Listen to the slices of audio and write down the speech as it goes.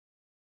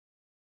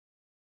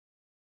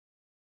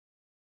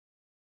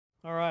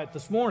All right,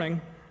 this morning,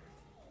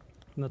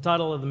 the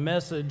title of the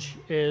message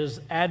is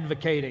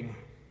Advocating.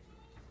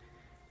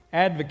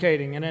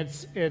 Advocating, and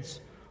it's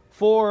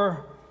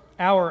for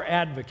our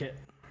advocate,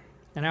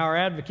 and our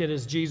advocate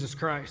is Jesus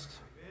Christ.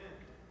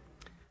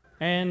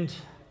 And,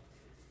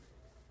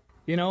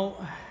 you know,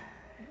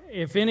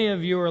 if any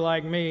of you are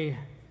like me,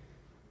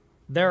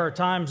 there are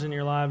times in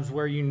your lives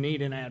where you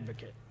need an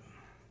advocate.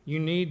 You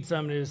need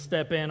somebody to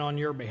step in on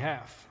your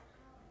behalf.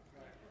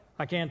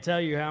 I can't tell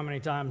you how many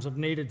times I've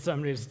needed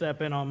somebody to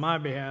step in on my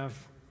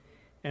behalf,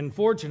 and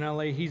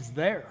fortunately, he's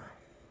there.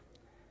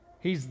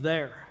 He's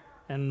there,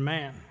 and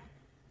man,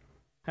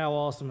 how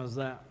awesome is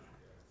that?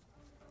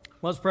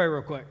 Let's pray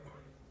real quick.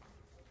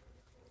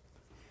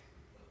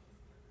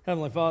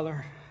 Heavenly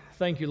Father,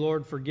 thank you,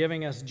 Lord, for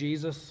giving us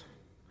Jesus,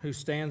 who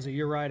stands at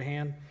your right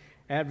hand,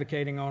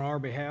 advocating on our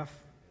behalf.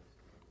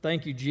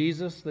 Thank you,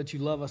 Jesus, that you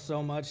love us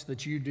so much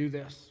that you do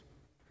this.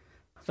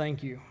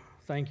 Thank you,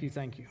 thank you,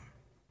 thank you.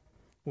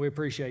 We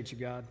appreciate you,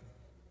 God.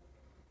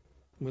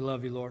 We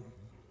love you, Lord.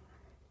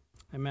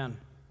 Amen.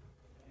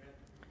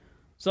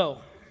 So,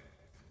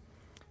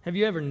 have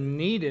you ever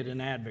needed an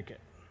advocate?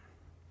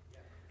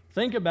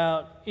 Think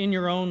about in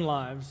your own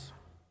lives,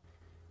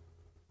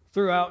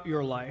 throughout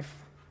your life.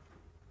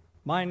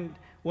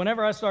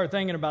 Whenever I started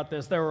thinking about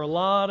this, there were a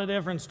lot of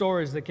different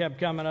stories that kept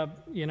coming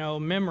up,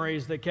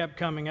 memories that kept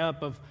coming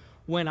up of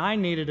when I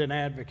needed an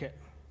advocate.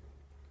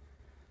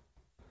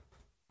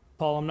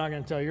 Paul, I'm not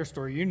going to tell your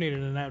story. You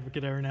needed an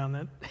advocate every now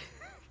and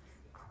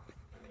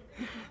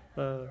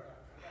then.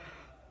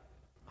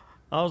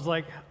 I was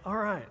like, all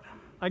right,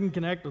 I can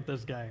connect with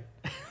this guy.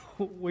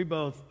 We've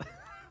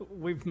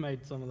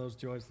made some of those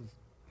choices.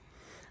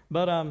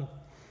 But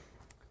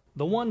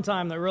the one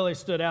time that really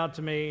stood out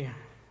to me,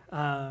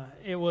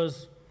 it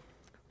was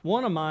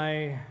one of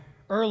my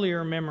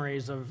earlier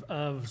memories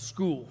of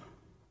school.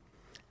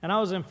 And I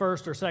was in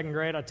first or second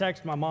grade. I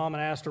texted my mom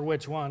and asked her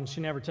which one.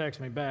 She never texted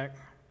me back.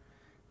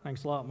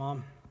 Thanks a lot,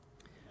 Mom.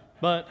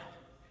 But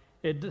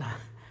it's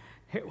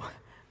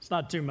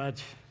not too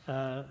much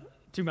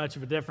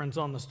of a difference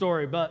on the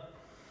story. But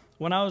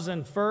when I was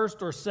in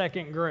first or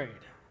second grade,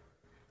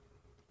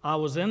 I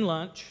was in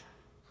lunch,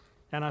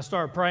 and I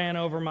started praying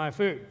over my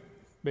food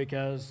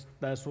because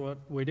that's what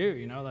we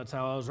do, that's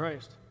how I was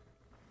raised.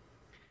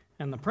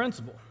 And the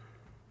principal,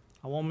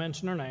 I won't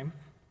mention her name,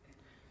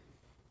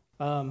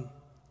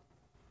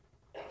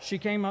 she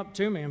came up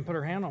to me and put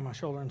her hand on my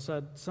shoulder and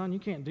said, "Son, you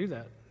can't do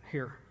that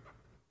here."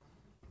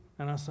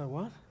 And I said,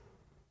 "What?"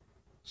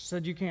 She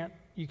said, you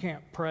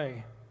can't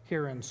pray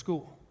here in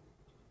school."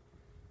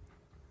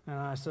 And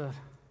I said,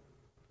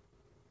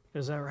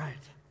 "Is that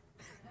right?"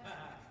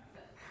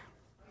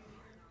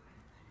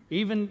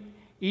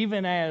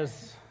 Even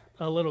as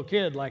a little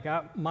kid,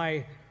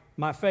 my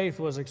faith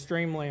was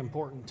extremely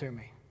important to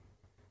me.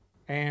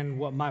 And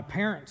what my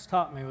parents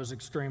taught me was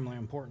extremely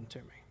important to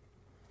me.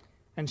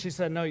 And she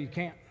said, "No, you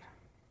can't."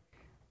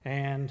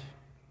 And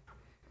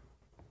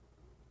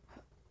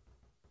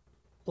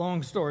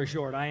long story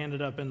short, I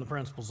ended up in the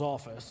principal's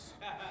office.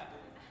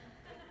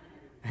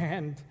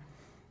 and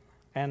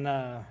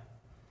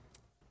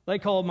they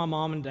called my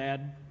mom and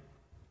dad.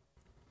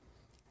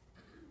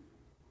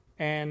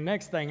 And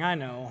next thing I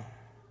know,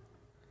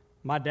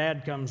 my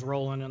dad comes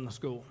rolling in the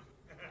school.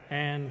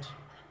 And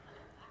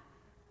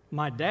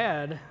my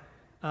dad,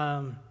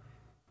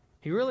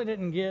 he really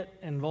didn't get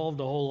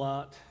involved a whole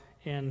lot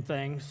in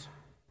things.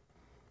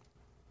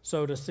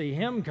 So to see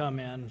him come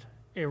in,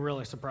 it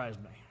really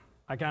surprised me.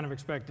 I kind of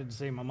expected to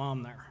see my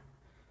mom there.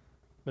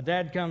 But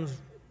Dad comes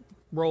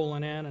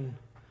rolling in, and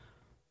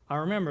I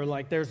remember,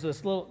 there's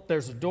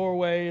a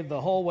doorway,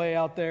 the hallway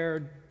out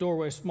there,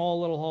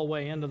 small little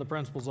hallway into the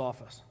principal's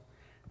office.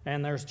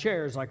 And there's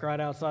chairs, right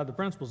outside the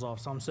principal's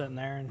office. I'm sitting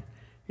there, and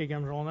he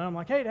comes rolling in. I'm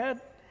like, "Hey, Dad."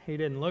 He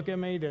didn't look at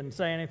me, didn't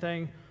say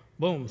anything.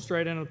 Boom,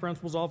 straight into the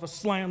principal's office,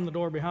 slammed the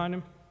door behind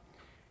him,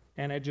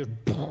 and it just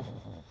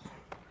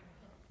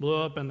blew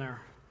up in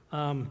there.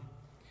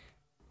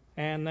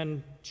 And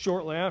then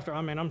shortly after,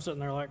 I'm sitting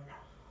there like,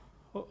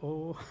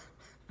 uh-oh.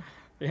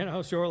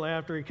 Shortly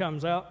after he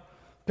comes out,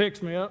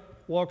 picks me up,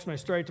 walks me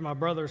straight to my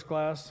brother's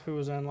class, who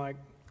was in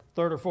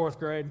third or fourth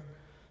grade,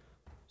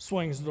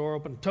 swings the door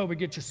open. "Toby,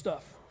 get your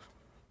stuff."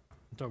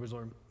 And Toby's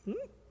like,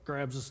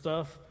 grabs his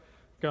stuff,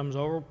 comes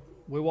over.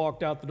 We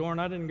walked out the door,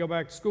 and I didn't go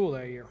back to school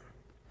that year.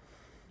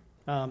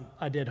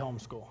 I did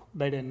homeschool.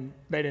 They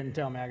didn't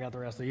tell me I got the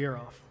rest of the year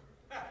off.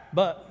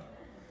 But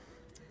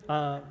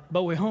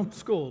we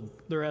homeschooled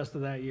the rest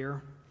of that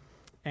year,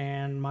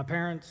 and my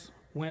parents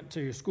went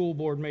to school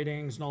board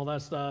meetings and all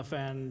that stuff,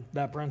 and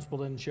that principal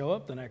didn't show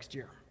up the next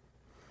year.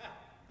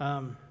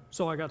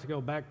 So I got to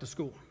go back to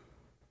school.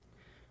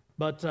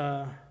 But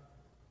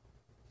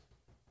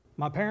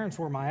my parents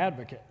were my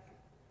advocate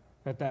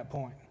at that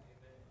point.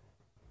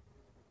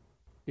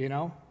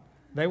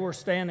 They were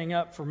standing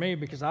up for me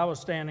because I was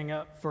standing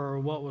up for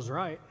what was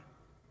right,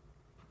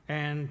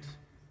 and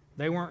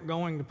they weren't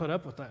going to put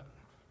up with that.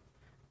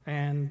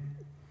 And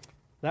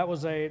that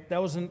was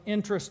an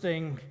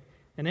interesting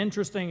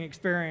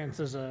experience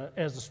as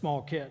a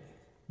small kid.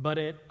 but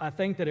I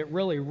think that it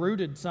really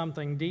rooted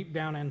something deep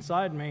down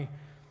inside me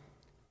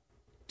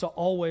to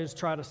always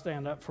try to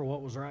stand up for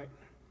what was right,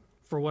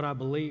 for what I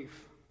believe,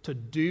 to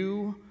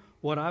do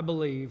what I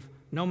believe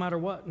no matter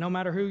what, no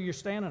matter who you're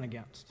standing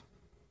against.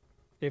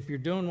 If you're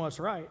doing what's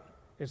right,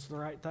 it's the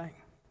right thing,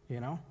 you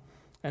know?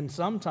 And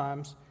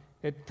sometimes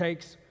it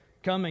takes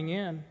coming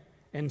in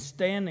and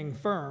standing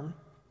firm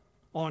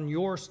on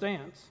your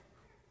stance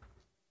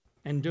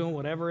and doing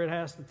whatever it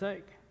has to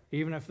take,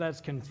 even if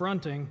that's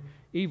confronting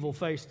evil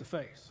face to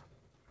face.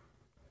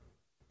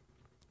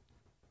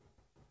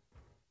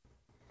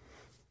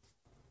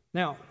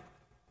 Now,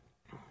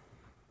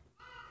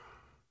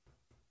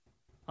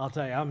 I'll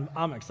tell you,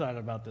 I'm excited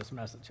about this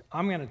message.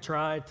 I'm going to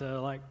try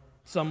to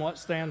somewhat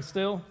stand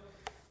still,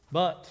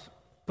 but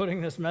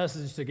putting this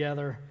message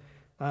together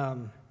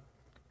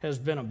has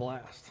been a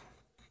blast.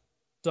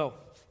 So,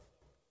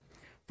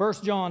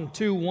 1 John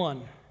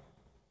 2:1.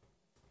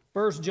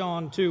 1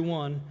 John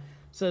 2:1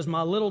 says,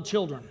 "My little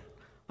children,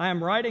 I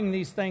am writing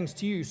these things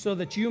to you so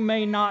that you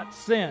may not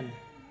sin."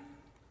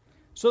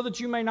 So that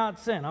you may not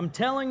sin. I'm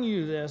telling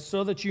you this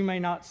so that you may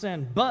not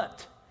sin.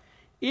 But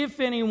if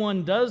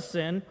anyone does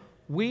sin,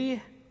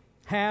 we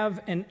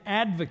have an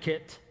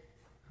advocate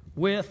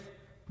with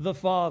the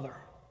Father,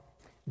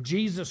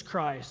 Jesus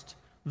Christ,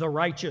 the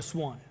righteous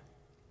one.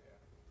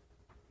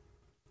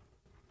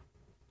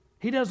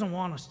 He doesn't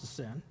want us to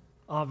sin,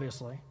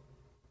 obviously.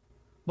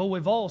 But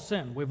we've all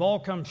sinned. We've all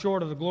come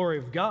short of the glory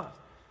of God.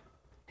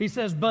 He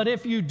says, but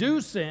if you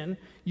do sin,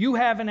 you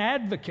have an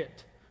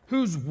advocate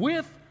who's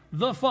with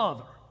the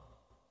Father.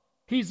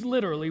 He's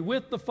literally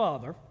with the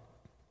Father,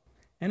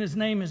 and his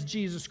name is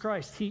Jesus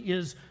Christ. He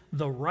is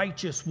the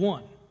righteous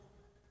one.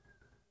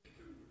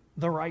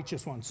 The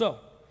righteous one. So,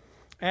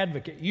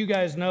 advocate. You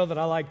guys know that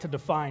I like to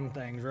define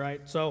things,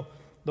 right? So,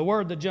 the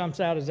word that jumps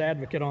out is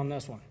advocate on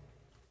this one.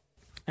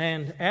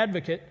 And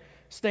advocate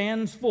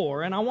stands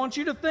for, and I want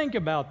you to think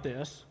about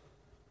this,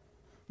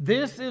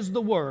 this is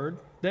the word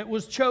that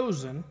was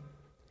chosen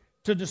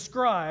to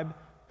describe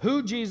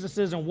who Jesus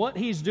is and what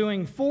he's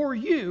doing for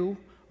you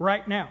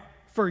right now,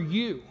 for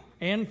you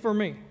and for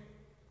me.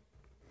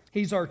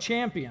 He's our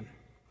champion,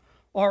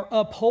 our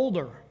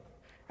upholder,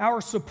 our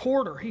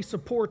supporter. He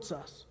supports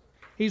us.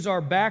 He's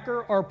our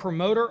backer, our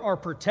promoter, our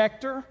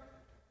protector.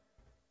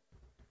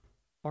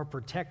 Our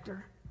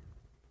protector.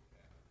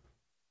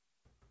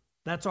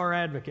 That's our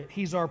advocate.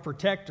 He's our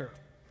protector.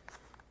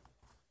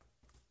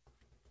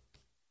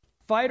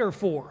 Fighter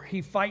for.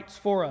 He fights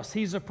for us.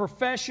 He's a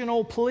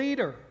professional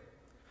pleader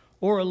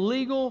or a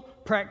legal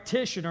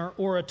practitioner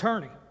or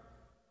attorney.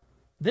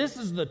 This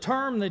is the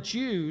term that's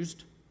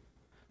used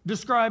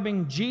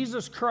describing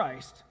Jesus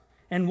Christ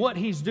and what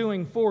he's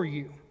doing for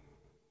you.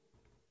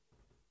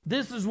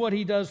 This is what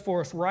he does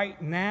for us right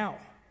now.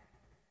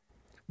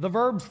 The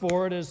verbs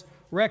for it is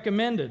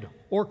recommended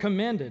or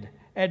commended,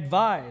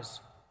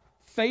 advise,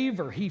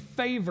 favor, he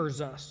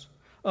favors us,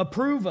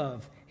 approve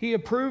of, he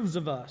approves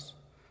of us,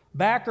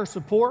 back or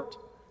support,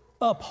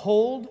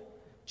 uphold,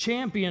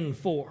 champion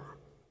for,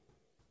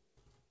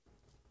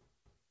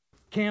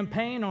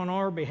 campaign on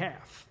our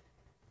behalf.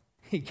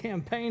 He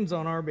campaigns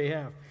on our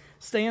behalf,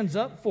 stands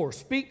up for,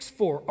 speaks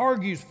for,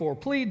 argues for,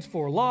 pleads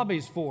for,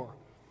 lobbies for,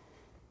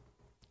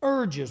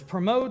 urges,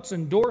 promotes,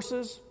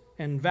 endorses,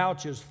 and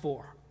vouches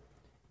for.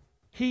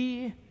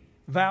 He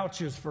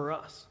vouches for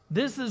us.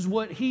 This is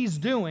what he's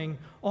doing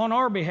on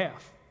our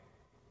behalf.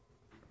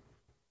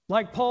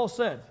 Like Paul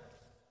said,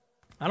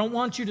 I don't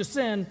want you to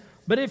sin,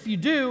 but if you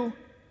do,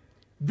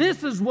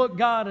 this is what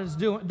God is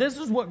doing. This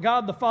is what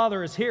God the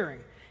Father is hearing.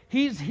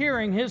 He's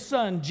hearing his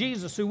Son,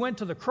 Jesus, who went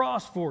to the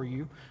cross for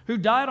you, who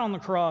died on the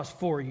cross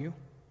for you,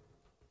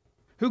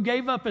 who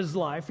gave up his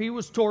life. He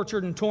was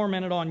tortured and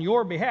tormented on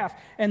your behalf.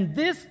 And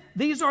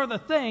these are the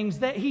things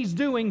that he's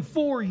doing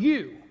for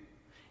you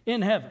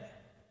in heaven.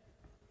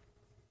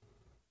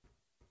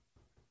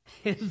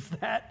 Is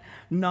that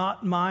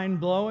not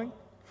mind-blowing?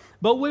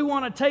 But we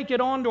want to take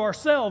it on to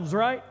ourselves,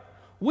 right?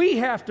 We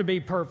have to be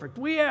perfect.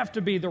 We have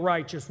to be the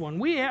righteous one.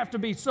 We have to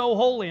be so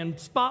holy and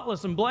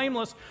spotless and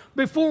blameless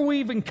before we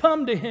even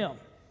come to him.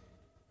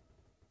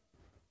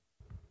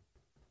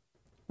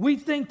 We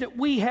think that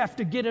we have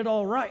to get it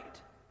all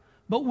right.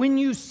 But when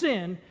you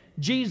sin,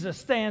 Jesus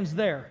stands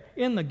there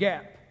in the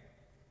gap.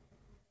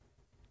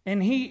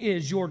 And he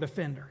is your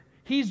defender.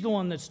 He's the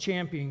one that's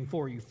championing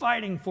for you,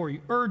 fighting for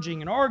you, urging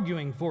and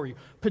arguing for you,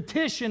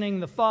 petitioning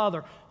the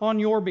Father on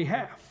your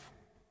behalf.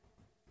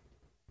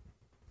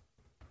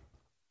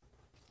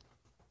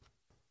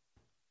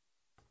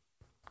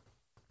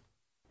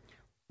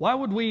 Why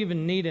would we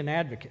even need an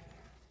advocate?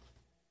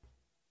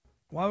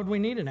 Why would we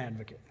need an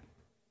advocate?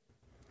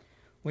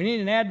 We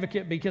need an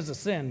advocate because of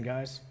sin,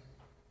 guys.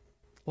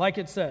 Like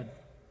it said,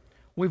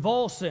 we've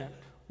all sinned.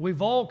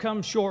 We've all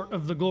come short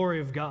of the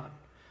glory of God.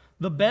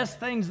 The best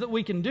things that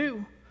we can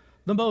do,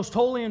 the most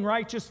holy and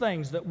righteous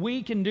things that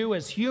we can do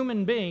as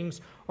human beings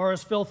are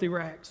as filthy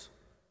rags.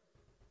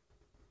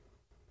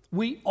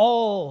 We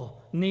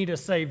all need a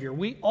Savior.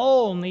 We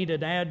all need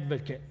an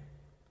advocate.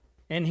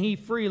 And he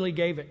freely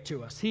gave it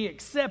to us. He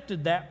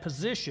accepted that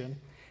position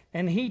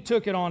and he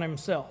took it on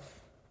himself.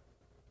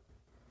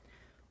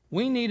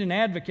 We need an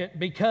advocate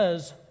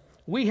because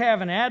we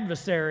have an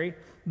adversary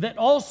that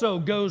also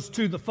goes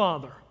to the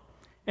Father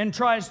and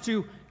tries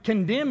to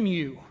condemn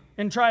you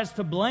and tries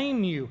to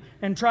blame you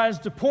and tries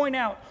to point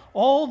out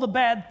all the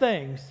bad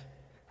things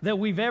that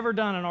we've ever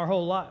done in our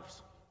whole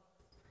lives.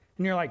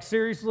 And you're like,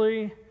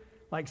 seriously?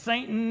 Like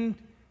Satan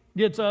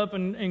gets up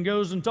and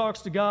goes and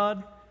talks to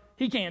God?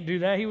 He can't do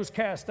that. He was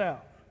cast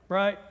out,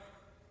 right?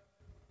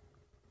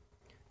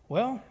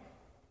 Well,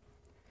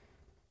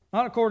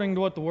 not according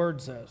to what the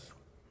Word says.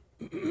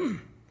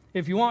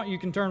 If you want, you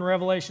can turn to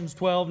Revelations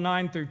 12,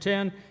 9 through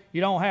 10.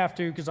 You don't have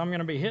to, because I'm going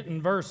to be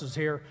hitting verses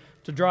here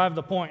to drive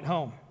the point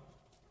home.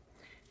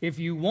 If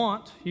you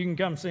want, you can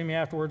come see me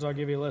afterwards. I'll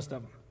give you a list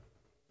of them.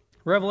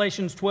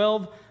 Revelations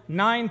 12,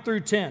 9 through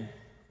 10.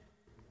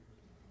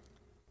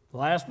 The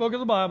last book of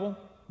the Bible,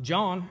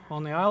 John,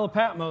 on the Isle of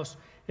Patmos,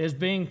 is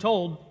being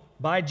told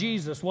by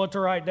Jesus what to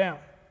write down.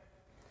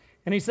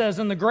 And he says,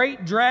 "And the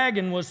great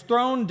dragon was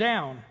thrown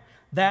down,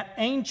 that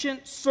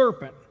ancient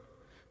serpent,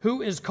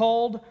 who is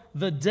called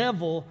the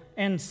devil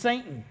and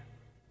Satan,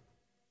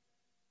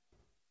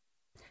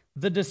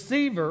 the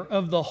deceiver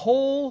of the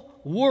whole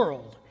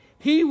world."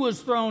 He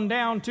was thrown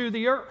down to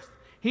the earth.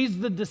 He's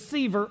the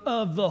deceiver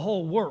of the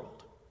whole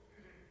world.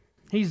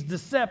 He's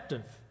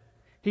deceptive.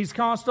 He's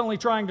constantly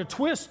trying to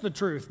twist the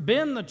truth,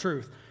 bend the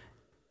truth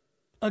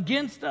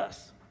against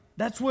us.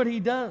 That's what he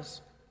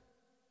does.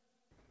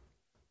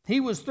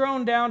 He was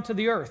thrown down to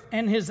the earth,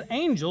 and his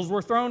angels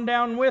were thrown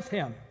down with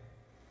him.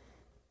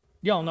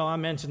 Y'all know I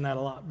mention that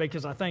a lot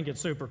because I think it's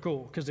super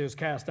cool because he was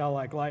cast out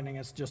like lightning.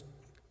 It's just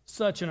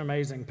such an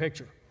amazing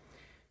picture.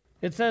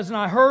 It says, "And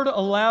I heard a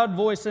loud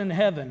voice in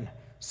heaven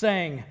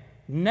saying,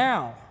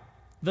 'Now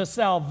the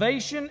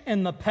salvation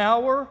and the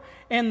power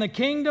and the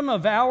kingdom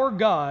of our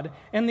God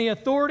and the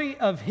authority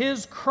of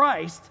his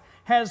Christ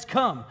has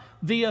come.'"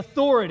 The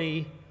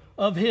authority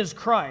of his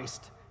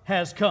Christ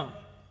has come.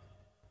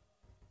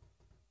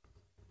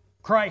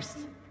 Christ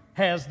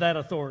has that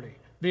authority.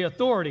 The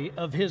authority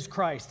of his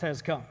Christ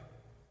has come.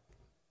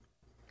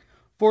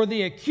 "For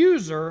the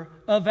accuser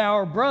of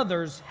our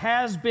brothers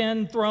has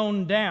been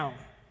thrown down,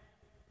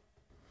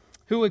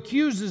 who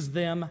accuses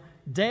them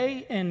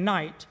day and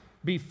night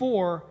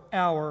before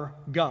our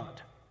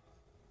God."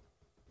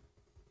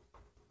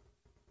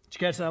 Did you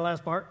catch that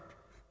last part?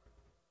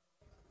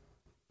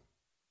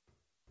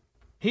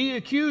 He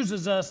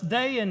accuses us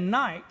day and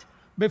night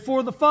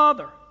before the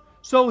Father.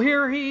 So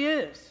here he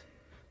is,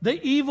 the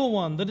evil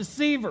one, the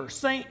deceiver,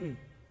 Satan.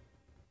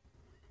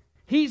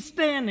 He's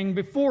standing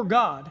before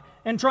God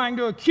and trying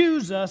to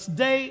accuse us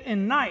day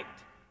and night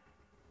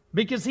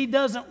because he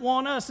doesn't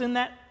want us in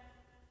that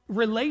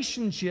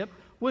relationship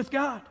with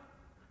God.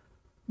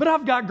 But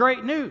I've got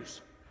great news.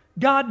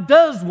 God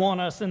does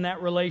want us in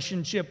that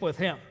relationship with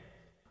him.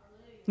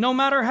 No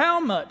matter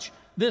how much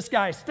this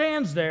guy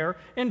stands there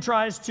and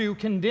tries to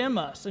condemn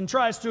us and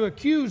tries to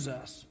accuse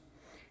us.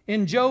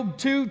 In Job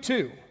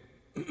 2:2,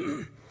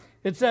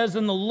 it says,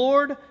 "And the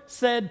Lord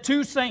said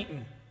to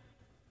Satan,"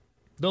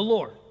 the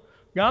Lord,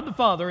 God the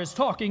Father is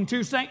talking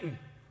to Satan.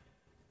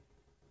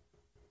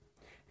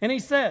 And he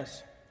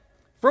says,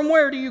 "From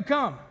where do you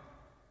come?"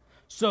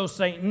 So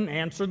Satan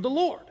answered the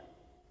Lord.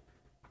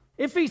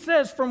 If he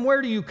says, "From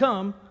where do you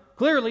come?"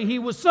 clearly he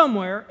was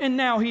somewhere and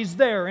now he's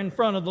there in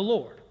front of the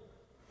Lord.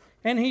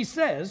 And he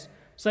says,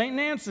 Satan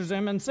answers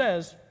him and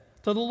says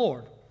to the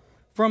Lord,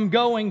 "From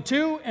going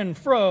to and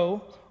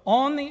fro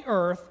on the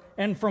earth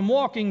and from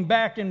walking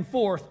back and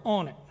forth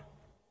on it."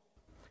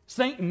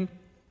 Satan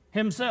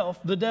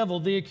himself, the devil,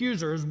 the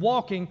accuser, is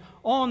walking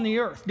on the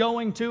earth,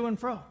 going to and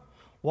fro,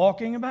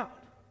 walking about,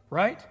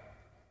 right?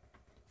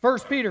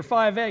 1 Peter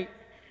 5:8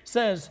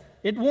 says,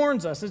 it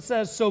warns us, it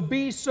says, "So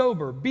be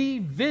sober, be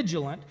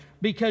vigilant,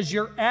 because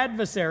your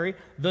adversary,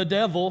 the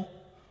devil,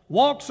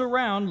 walks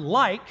around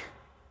like,"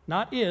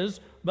 not is,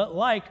 but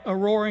like a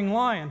roaring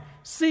lion,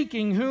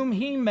 "seeking whom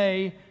he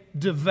may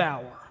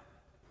devour."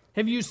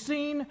 Have you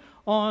seen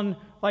on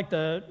like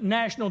the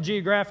National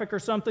Geographic or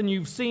something,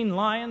 you've seen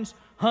lions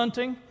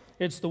hunting?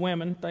 It's the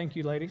women, thank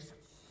you ladies.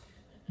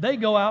 They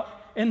go out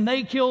and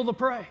they kill the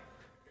prey.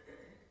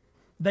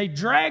 They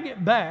drag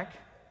it back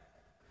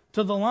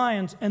to the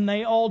lions and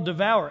they all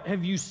devour it.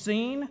 Have you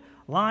seen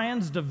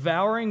lions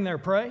devouring their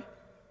prey?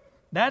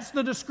 That's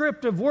the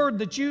descriptive word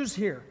that's used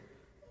here.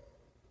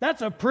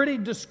 That's a pretty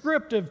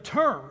descriptive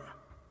term.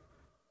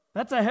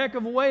 That's a heck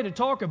of a way to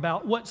talk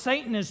about what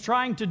Satan is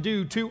trying to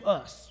do to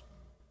us.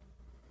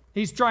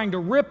 He's trying to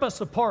rip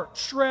us apart,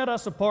 shred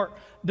us apart,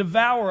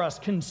 devour us,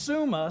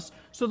 consume us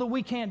so that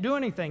we can't do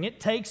anything. It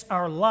takes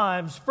our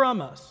lives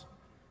from us.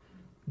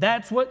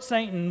 That's what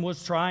Satan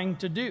was trying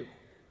to do.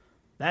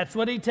 That's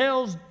what he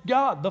tells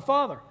God, the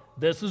Father.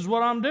 This is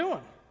what I'm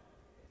doing.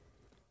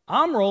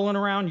 I'm rolling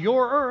around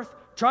your earth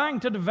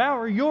trying to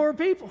devour your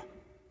people.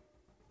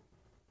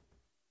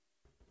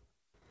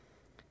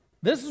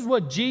 This is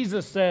what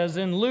Jesus says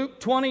in Luke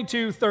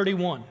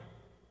 22:31.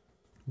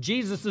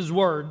 Jesus'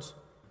 words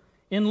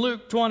in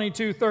Luke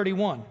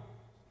 22:31.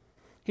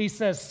 He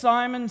says,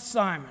 "Simon,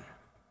 Simon,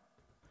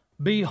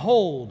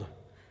 Behold,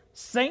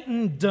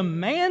 Satan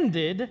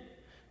demanded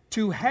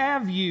to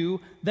have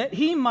you that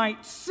he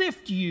might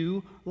sift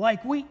you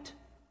like wheat.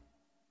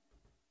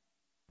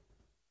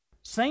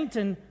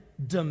 Satan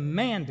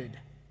demanded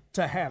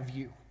to have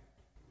you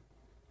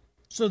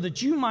so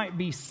that you might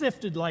be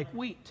sifted like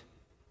wheat.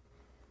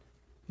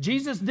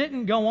 Jesus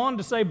didn't go on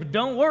to say, but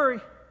don't worry,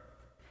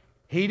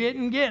 he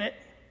didn't get it.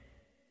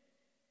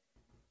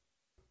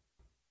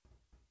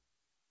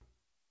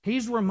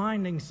 He's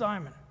reminding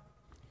Simon,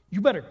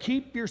 you better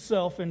keep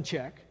yourself in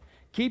check,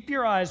 keep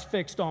your eyes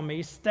fixed on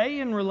me, stay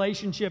in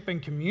relationship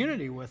and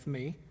community with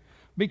me,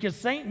 because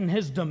Satan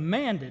has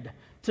demanded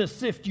to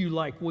sift you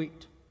like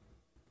wheat.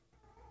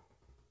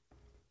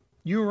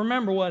 You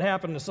remember what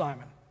happened to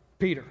Simon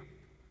Peter.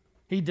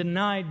 He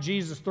denied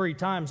Jesus 3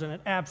 times, and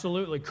it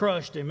absolutely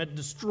crushed him. It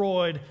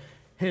destroyed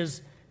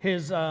his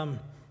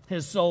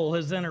soul,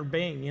 his inner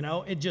being. You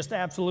know, it just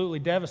absolutely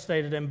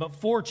devastated him. But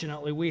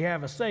fortunately, we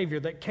have a Savior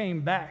that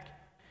came back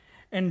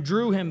and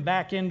drew him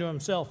back into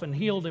himself and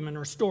healed him and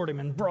restored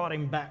him and brought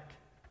him back.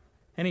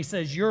 And he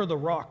says, you're the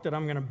rock that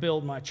I'm going to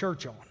build my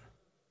church on.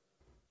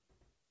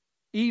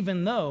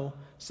 Even though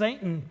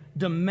Satan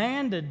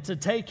demanded to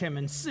take him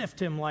and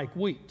sift him like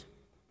wheat,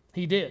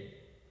 he did.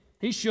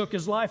 He shook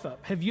his life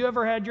up. Have you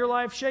ever had your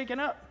life shaken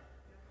up?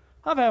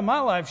 I've had my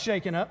life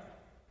shaken up.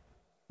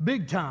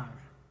 Big time.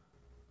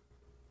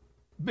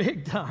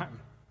 Big time.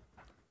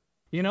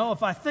 You know,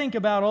 if I think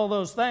about all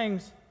those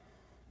things,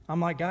 I'm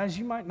like, guys,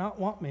 you might not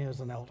want me as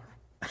an elder.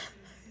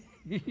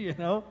 You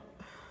know?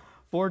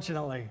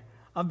 Fortunately,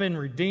 I've been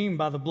redeemed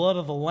by the blood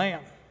of the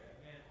Lamb.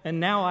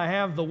 And now I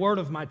have the word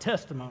of my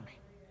testimony.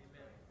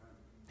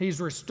 He's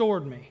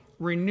restored me,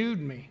 renewed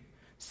me,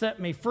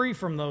 set me free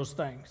from those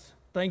things.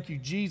 Thank you,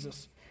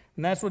 Jesus.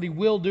 And that's what he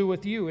will do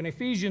with you. In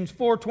Ephesians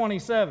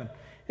 4:27,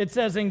 it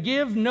says, and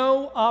give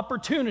no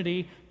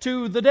opportunity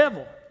to the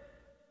devil.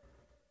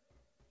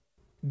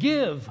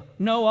 Give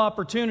no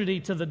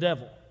opportunity to the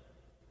devil.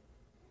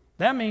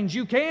 That means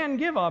you can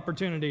give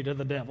opportunity to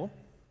the devil.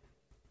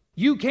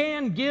 You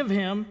can give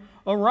him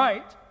a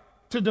right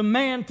to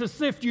demand to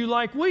sift you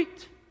like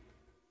wheat.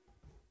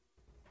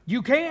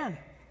 You can.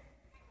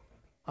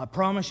 I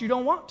promise you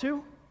don't want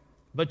to,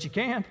 but you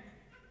can.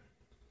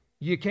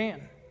 You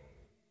can.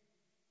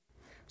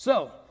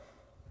 So,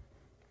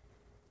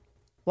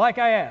 like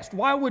I asked,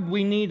 why would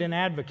we need an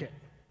advocate?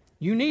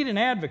 You need an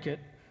advocate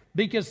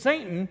because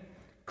Satan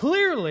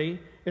clearly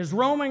is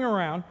roaming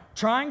around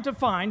trying to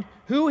find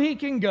who he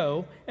can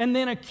go and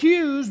then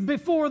accuse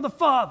before the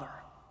Father.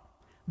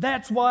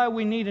 That's why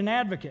we need an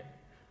advocate.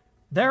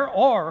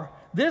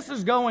 This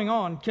is going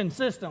on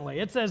consistently.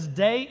 It says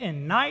day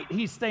and night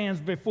he stands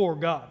before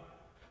God,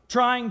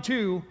 trying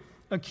to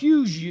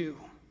accuse you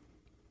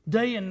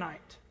day and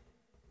night.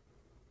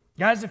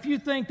 Guys, if you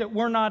think that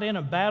we're not in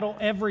a battle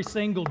every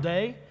single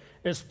day,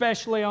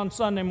 especially on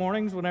Sunday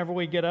mornings whenever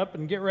we get up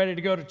and get ready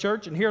to go to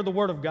church and hear the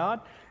Word of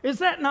God, is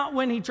that not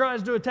when he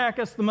tries to attack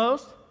us the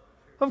most?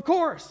 Of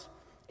course.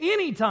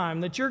 Any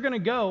time that you're going to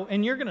go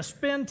and you're going to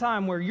spend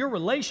time where your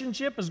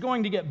relationship is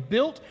going to get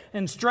built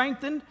and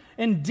strengthened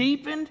and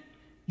deepened,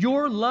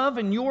 your love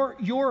and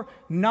your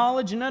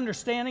knowledge and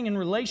understanding and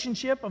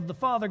relationship of the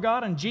Father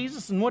God and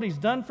Jesus and what he's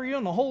done for you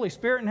and the Holy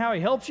Spirit and how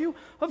he helps you,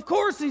 of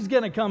course he's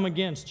going to come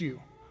against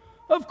you.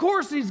 Of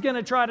course he's going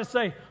to try to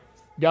say,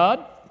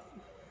 God,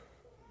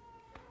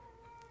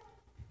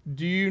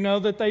 do you know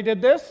that they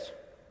did this?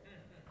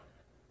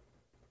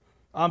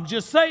 I'm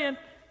just saying,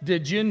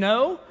 did you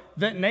know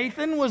that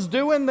Nathan was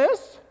doing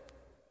this?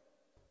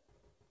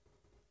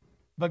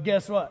 But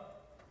guess what?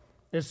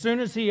 As soon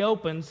as he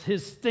opens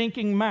his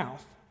stinking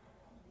mouth,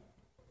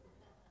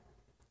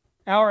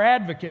 our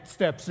advocate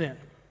steps in.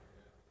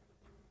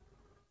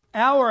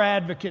 Our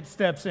advocate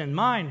steps in.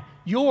 Mine,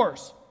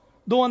 yours,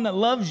 the one that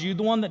loves you,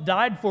 the one that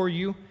died for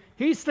you.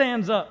 He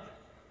stands up.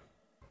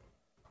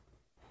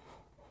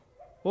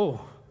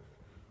 Oh,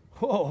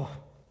 oh.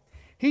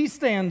 He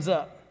stands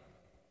up.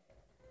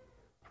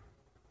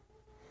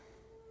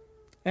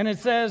 And it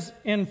says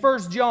in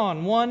 1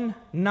 John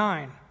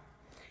 1:9,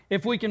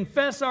 if we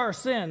confess our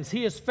sins,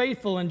 he is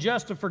faithful and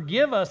just to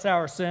forgive us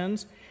our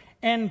sins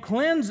and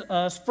cleanse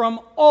us from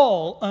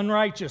all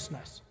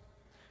unrighteousness.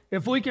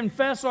 If we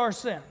confess our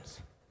sins,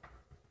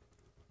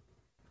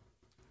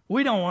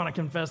 we don't want to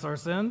confess our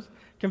sins.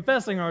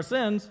 Confessing our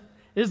sins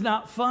is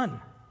not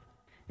fun.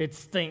 It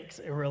stinks.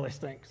 It really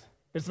stinks.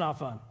 It's not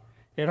fun.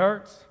 It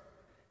hurts.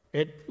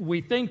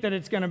 We think that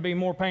it's going to be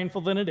more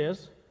painful than it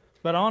is,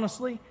 but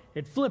honestly,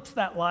 it flips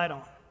that light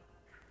on.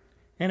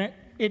 And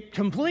it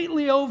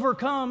completely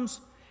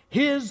overcomes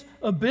his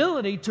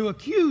ability to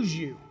accuse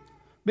you.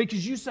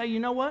 Because you say, you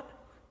know what?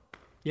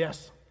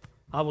 Yes,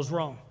 I was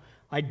wrong.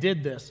 I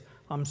did this.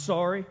 I'm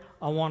sorry.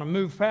 I want to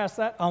move past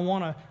that. I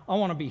want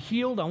to be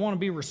healed. I want to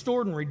be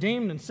restored and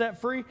redeemed and set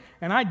free.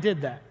 And I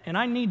did that. And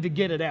I need to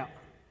get it out.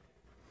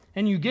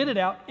 And you get it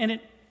out, and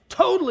it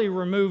totally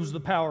removes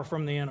the power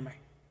from the enemy.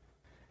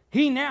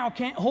 He now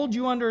can't hold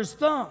you under his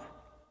thumb.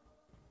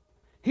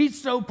 He's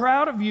so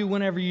proud of you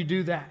whenever you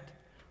do that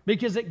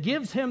because it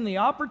gives him the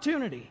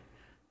opportunity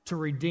to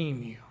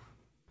redeem you.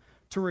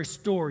 to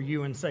restore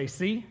you and say,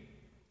 see,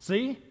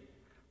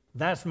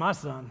 that's my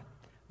son,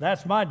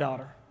 that's my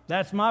daughter,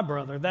 that's my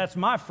brother, that's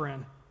my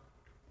friend.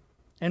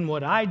 And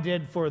what I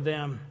did for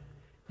them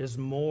is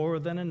more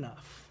than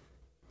enough.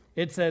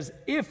 It says,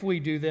 if we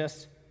do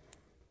this,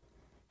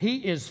 he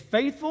is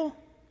faithful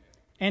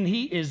and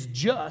he is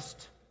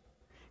just.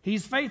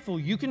 He's faithful.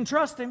 You can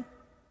trust him.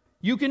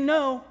 You can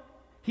know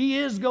he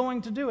is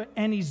going to do it.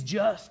 And he's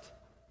just.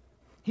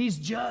 He's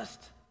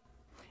just.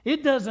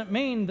 It doesn't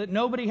mean that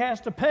nobody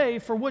has to pay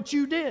for what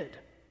you did.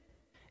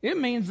 It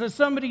means that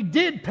somebody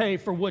did pay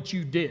for what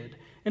you did.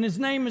 And his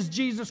name is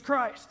Jesus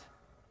Christ.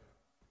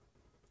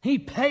 He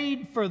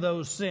paid for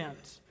those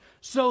sins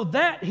so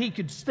that he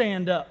could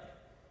stand up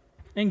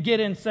and get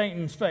in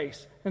Satan's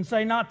face and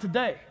say, not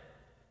today.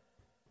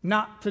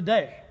 Not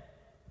today.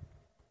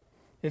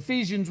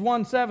 Ephesians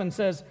 1:7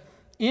 says,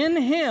 in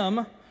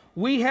him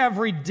we have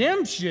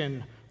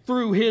redemption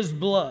through his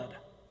blood.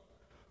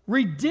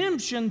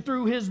 Redemption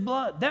through his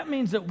blood. That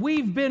means that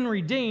we've been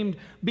redeemed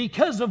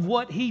because of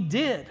what he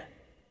did.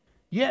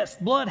 Yes,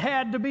 blood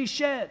had to be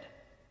shed.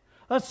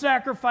 A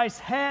sacrifice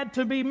had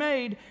to be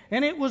made,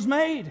 and it was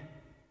made.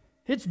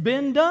 It's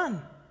been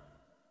done.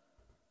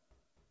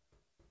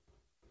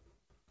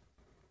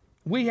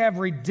 We have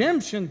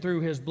redemption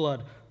through his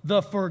blood,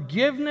 the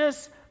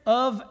forgiveness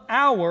of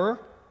our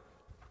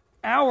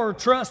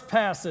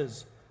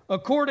trespasses,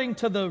 according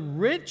to the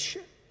riches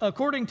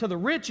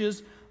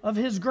of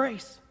his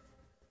grace.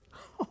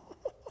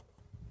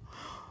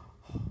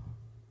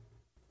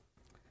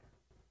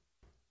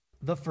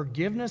 The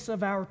forgiveness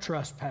of our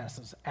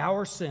trespasses,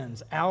 our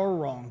sins, our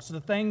wrongs,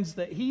 the things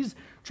that he's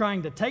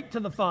trying to take to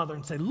the Father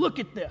and say, look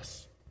at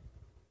this.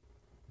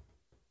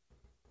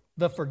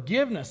 The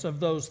forgiveness of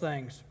those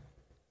things.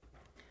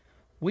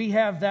 We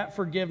have that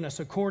forgiveness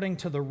according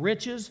to the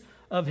riches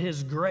of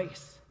his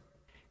grace.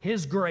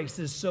 His grace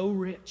is so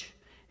rich.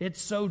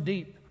 It's so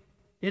deep.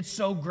 It's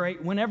so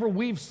great. Whenever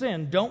we've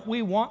sinned, don't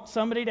we want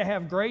somebody to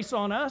have grace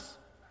on us?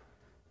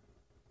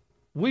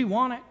 We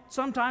want it.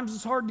 Sometimes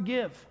it's hard to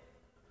give.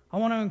 I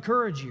want to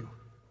encourage you.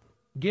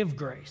 Give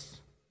grace.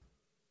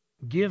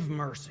 Give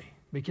mercy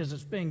because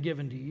it's been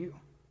given to you.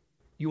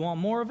 You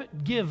want more of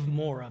it? Give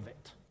more of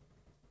it.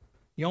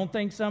 You don't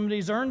think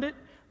somebody's earned it?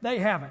 They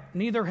haven't.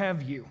 Neither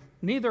have you.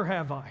 Neither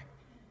have I.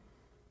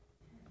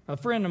 A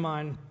friend of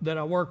mine that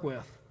I work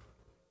with,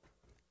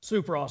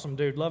 super awesome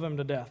dude, love him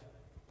to death.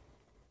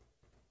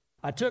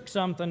 I took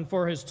something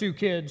for his 2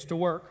 kids to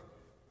work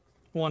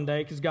one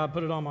day because God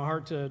put it on my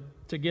heart to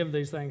give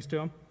these things to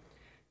them.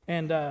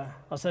 And I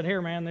said,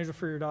 here, man, these are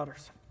for your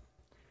daughters.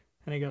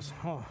 And he goes,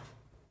 oh,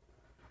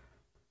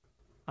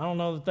 I don't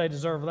know that they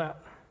deserve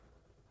that.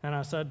 And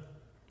I said,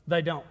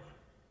 they don't.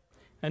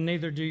 And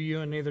neither do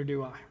you and neither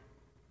do I.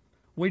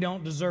 We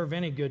don't deserve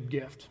any good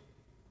gift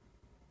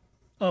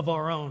of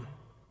our own.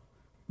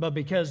 But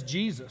because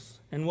Jesus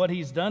and what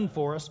he's done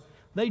for us,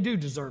 they do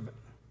deserve it.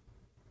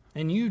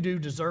 And you do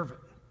deserve it.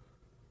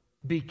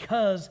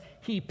 Because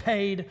he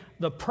paid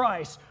the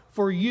price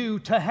for you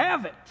to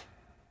have it.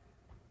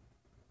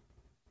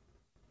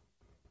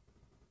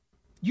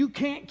 You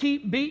can't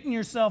keep beating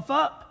yourself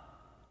up.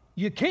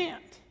 You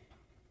can't.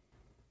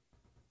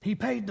 He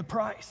paid the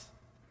price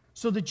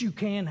so that you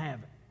can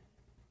have it.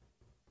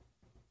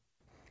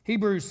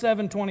 Hebrews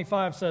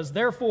 7:25 says,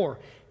 therefore,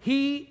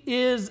 he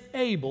is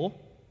able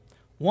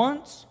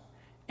once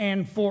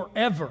and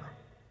forever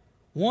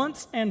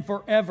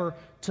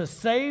to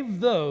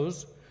save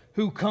those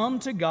who come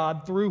to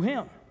God through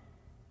him.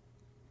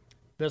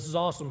 This is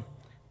awesome.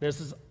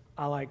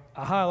 I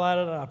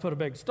highlighted it, I put a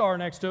big star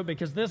next to it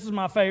because this is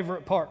my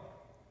favorite part.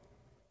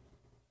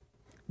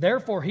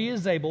 Therefore, he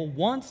is able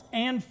once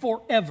and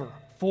forever,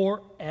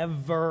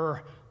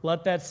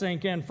 let that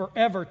sink in,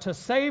 forever, to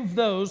save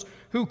those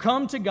who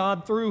come to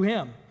God through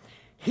him.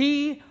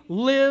 He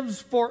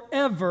lives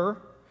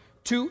forever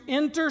to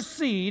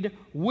intercede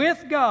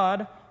with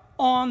God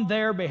on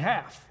their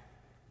behalf.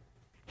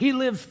 He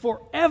lives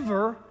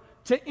forever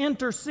to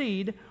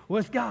intercede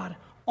with God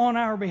on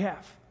our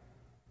behalf.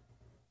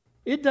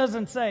 It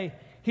doesn't say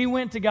he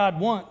went to God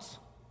once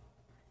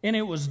and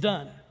it was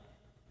done.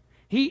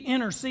 He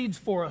intercedes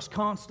for us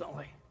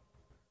constantly.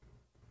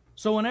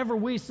 So whenever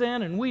we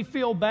sin and we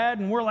feel bad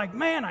and we're like,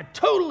 man, I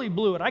totally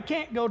blew it. I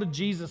can't go to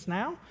Jesus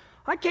now.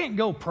 I can't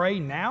go pray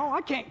now.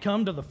 I can't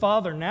come to the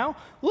Father now.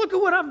 Look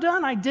at what I've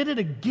done. I did it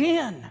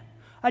again.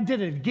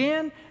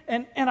 And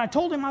I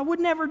told him I would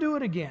never do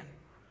it again.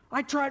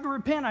 I tried to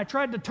repent. I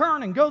tried to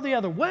turn and go the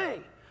other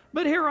way.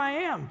 But here I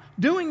am,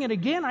 doing it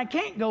again. I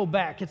can't go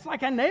back. It's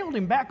like I nailed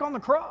him back on the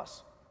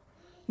cross.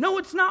 No,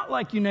 it's not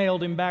like you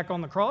nailed him back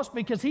on the cross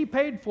because he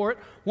paid for it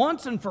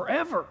once and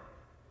forever.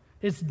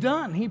 It's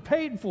done. He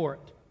paid for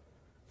it.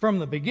 From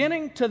the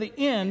beginning to the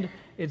end,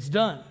 it's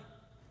done.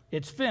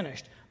 It's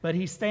finished. But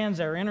he stands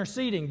there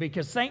interceding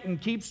because Satan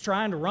keeps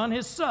trying to run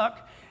his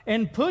suck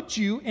and put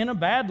you in a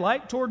bad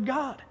light toward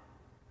God.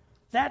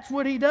 That's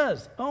what he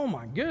does. Oh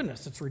my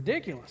goodness, it's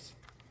ridiculous.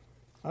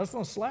 I just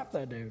want to slap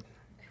that dude.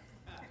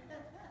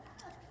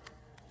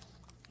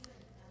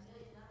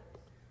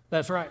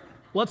 That's right.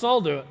 Let's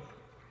all do it.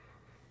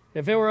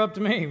 If it were up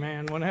to me,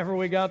 man, whenever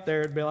we got there,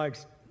 it'd be like,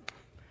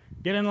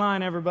 get in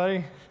line,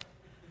 everybody.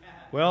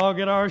 We'll all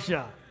get our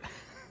shot.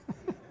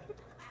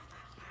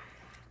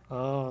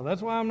 Oh,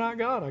 that's why I'm not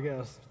God, I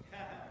guess.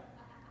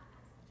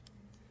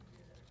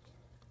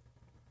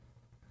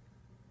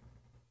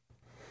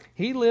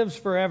 He lives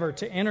forever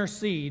to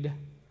intercede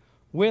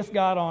with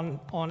God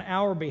on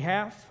our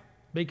behalf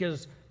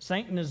because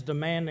Satan is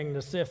demanding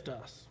to sift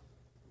us.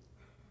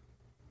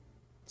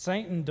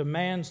 Satan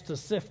demands to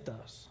sift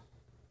us.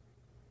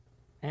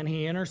 And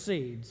he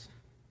intercedes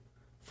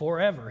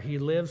forever. He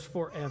lives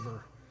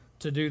forever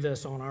to do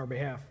this on our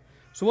behalf.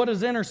 So what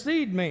does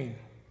intercede mean?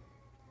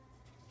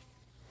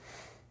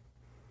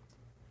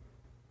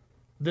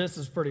 This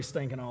is pretty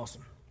stinking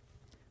awesome.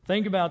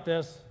 Think about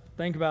this,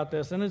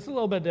 and it's a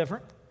little bit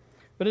different,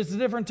 but it's a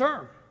different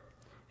term,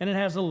 and it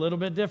has a little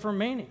bit different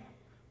meaning,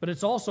 but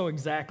it's also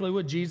exactly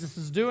what Jesus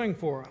is doing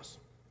for us.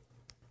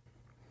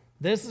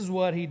 This is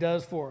what he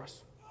does for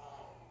us.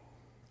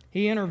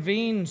 He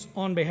intervenes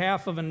on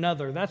behalf of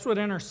another. That's what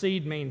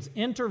intercede means.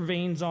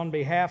 Intervenes on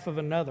behalf of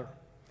another.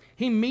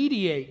 He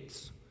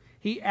mediates.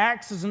 He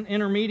acts as an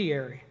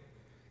intermediary.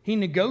 He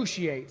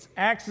negotiates,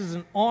 acts as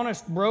an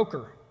honest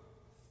broker.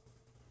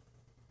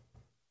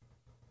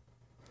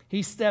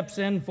 He steps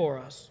in for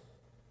us.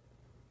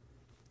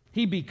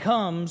 He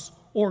becomes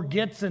or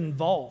gets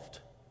involved.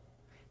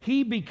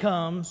 He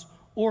becomes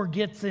or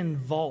gets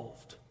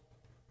involved.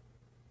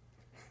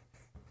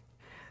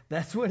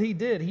 That's what he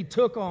did. He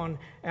took on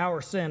our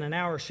sin and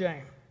our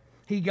shame.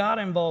 He got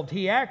involved.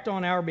 He acted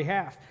on our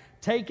behalf.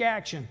 Take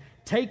action.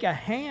 Take a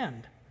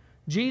hand.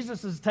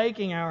 Jesus is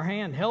taking our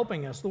hand,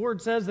 helping us. The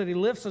Word says that he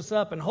lifts us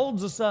up and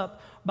holds us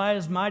up by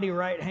his mighty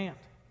right hand.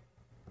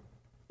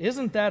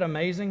 Isn't that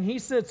amazing? He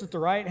sits at the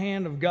right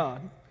hand of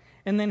God,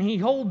 and then he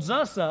holds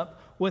us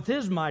up with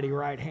his mighty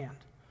right hand.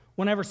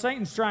 Whenever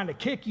Satan's trying to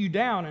kick you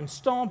down and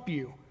stomp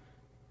you,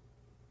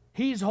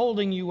 he's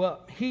holding you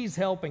up. He's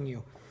helping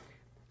you.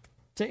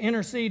 To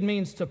intercede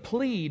means to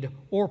plead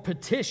or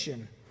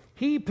petition.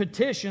 He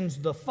petitions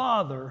the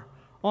Father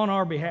on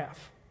our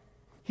behalf.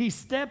 He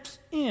steps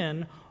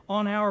in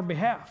on our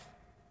behalf.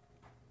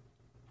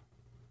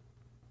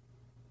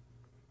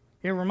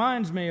 It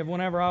reminds me of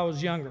whenever I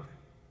was younger,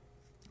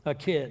 a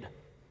kid.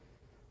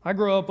 I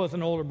grew up with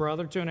an older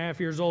brother, 2.5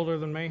 years older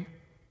than me.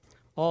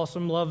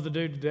 Awesome, love the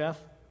dude to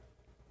death.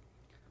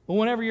 But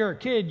whenever you're a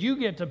kid, you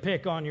get to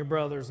pick on your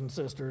brothers and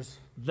sisters.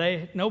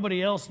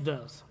 Nobody else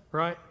does,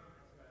 right?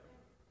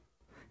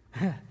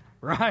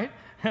 Right?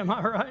 Am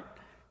I right?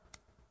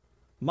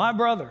 My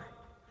brother,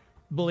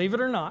 believe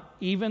it or not,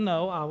 even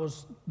though I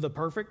was the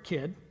perfect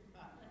kid,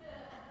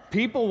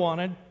 people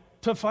wanted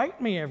to fight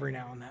me every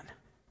now and then.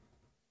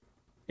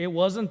 It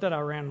wasn't that I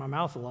ran my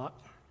mouth a lot,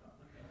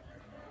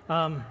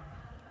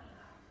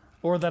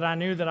 or that I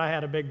knew that I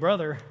had a big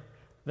brother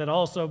that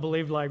also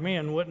believed like me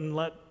and wouldn't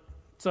let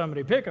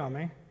somebody pick on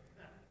me.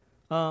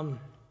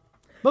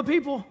 But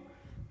people,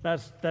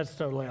 that's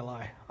totally a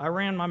lie. I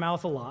ran my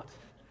mouth a lot,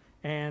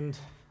 and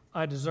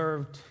I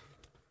deserved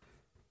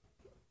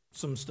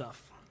some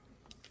stuff.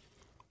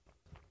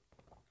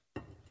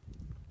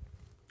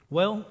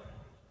 Well,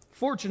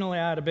 fortunately,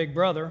 I had a big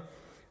brother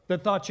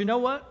that thought, you know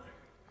what?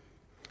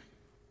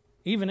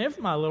 Even if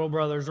my little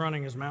brother's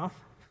running his mouth,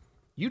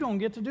 you don't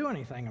get to do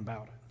anything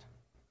about it.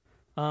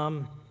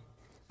 And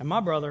my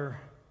brother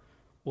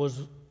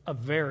was a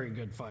very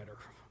good fighter.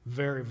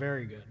 Very,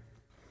 very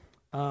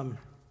good.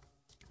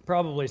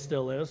 Probably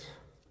still is.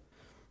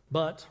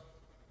 But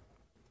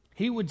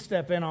he would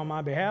step in on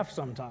my behalf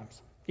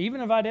sometimes,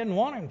 even if I didn't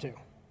want him to.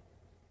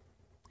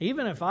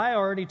 Even if I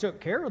already took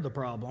care of the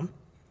problem,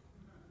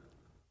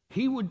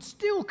 he would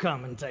still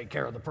come and take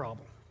care of the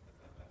problem.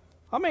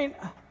 I mean,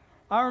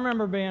 I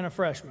remember being a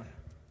freshman,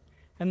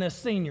 and this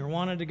senior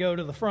wanted to go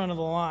to the front of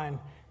the line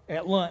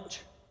at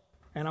lunch.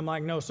 And I'm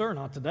like, no, sir,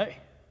 not today.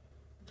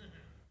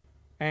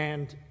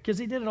 And because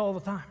he did it all the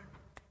time.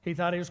 He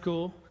thought he was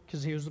cool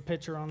because he was the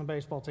pitcher on the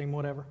baseball team,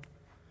 whatever.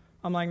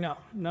 I'm like, no.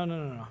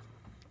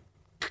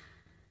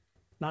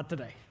 Not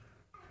today.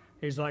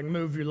 He's like,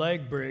 move your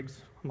leg,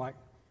 Briggs. I'm like,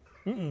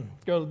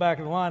 go to the back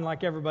of the line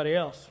like everybody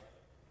else.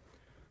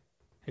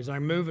 He's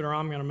like, move it or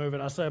I'm going to move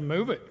it. I said,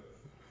 move it.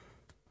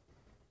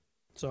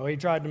 So he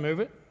tried to move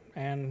it,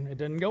 and it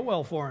didn't go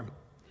well for him.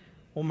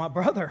 Well, my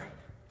brother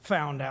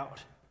found out.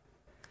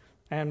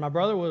 And my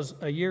brother was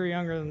a year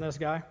younger than this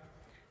guy.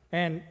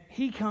 And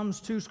he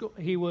comes to school.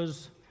 He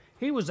was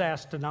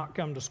asked to not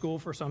come to school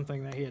for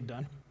something that he had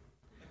done.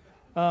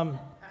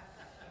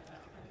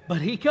 But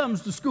he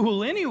comes to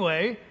school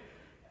anyway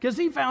because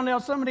he found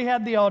out somebody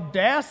had the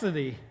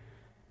audacity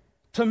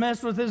to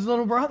mess with his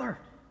little brother.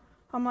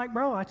 I'm like,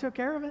 bro, I took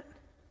care of it.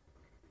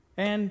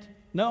 And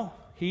no,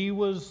 he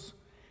was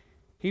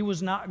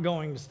not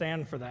going to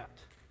stand for that.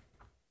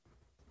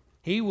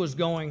 He was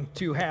going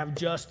to have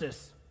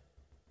justice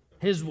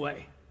his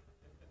way.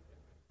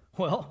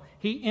 Well,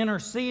 he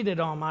interceded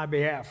on my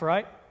behalf,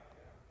 right?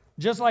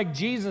 Just like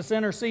Jesus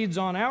intercedes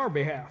on our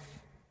behalf.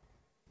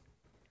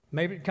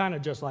 Maybe kind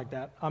of just like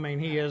that. I mean,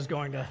 he is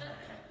going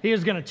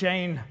to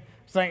chain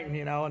Satan,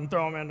 and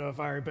throw him into a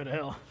fiery pit of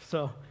hell.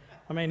 So,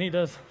 he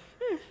does.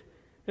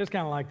 It's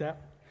kind of like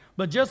that.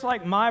 But just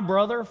like my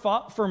brother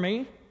fought for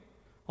me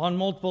on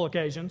multiple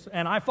occasions,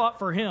 and I fought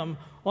for him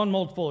on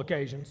multiple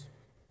occasions,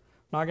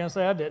 I'm not going to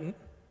say I didn't.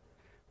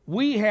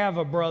 We have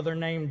a brother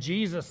named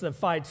Jesus that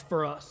fights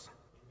for us.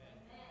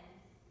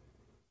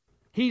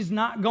 He's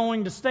not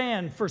going to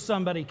stand for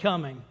somebody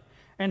coming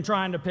and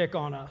trying to pick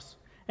on us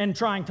and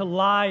trying to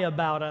lie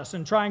about us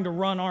and trying to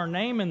run our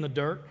name in the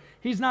dirt.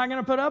 He's not going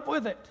to put up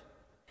with it.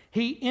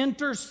 He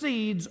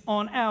intercedes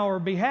on our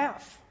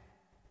behalf.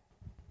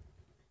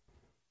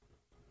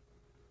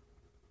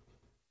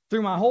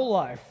 Through my whole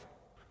life,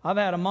 I've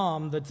had a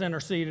mom that's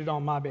interceded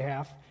on my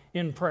behalf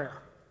in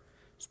prayer.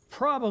 It's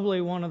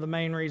probably one of the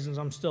main reasons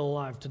I'm still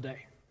alive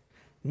today.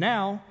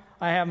 Now,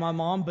 I have my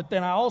mom, but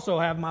then I also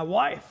have my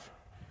wife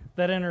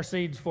that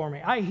intercedes for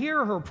me. I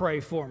hear her pray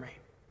for me.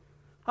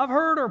 I've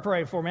heard her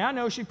pray for me. I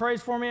know she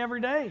prays for me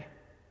every day.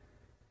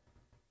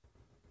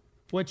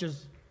 Which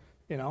is,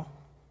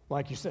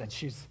 like you said,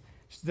 she's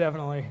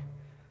definitely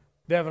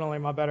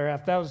my better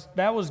half.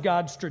 That was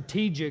God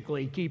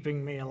strategically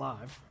keeping me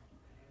alive.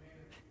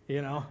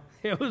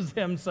 It was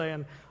him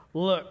saying,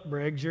 look,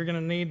 Briggs, you're going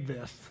to need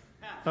this,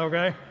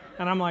 okay?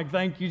 And I'm like,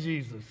 thank you,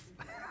 Jesus.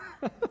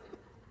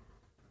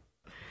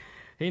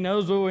 He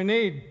knows what we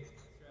need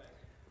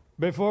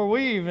before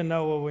we even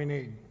know what we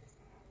need.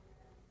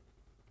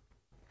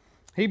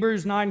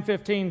 Hebrews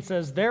 9:15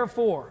 says,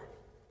 therefore,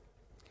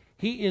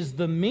 he is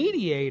the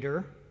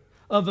mediator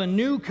of a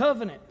new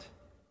covenant.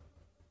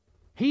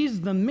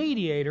 He's the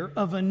mediator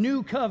of a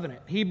new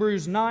covenant.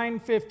 Hebrews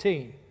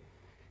 9:15.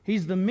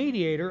 He's the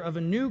mediator of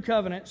a new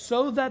covenant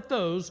so that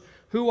those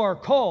who are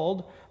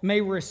called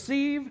may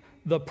receive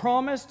the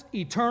promised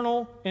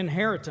eternal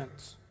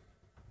inheritance.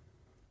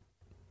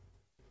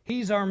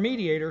 He's our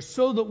mediator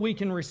so that we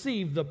can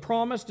receive the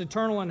promised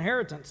eternal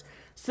inheritance,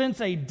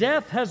 since a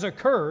death has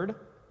occurred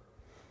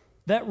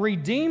that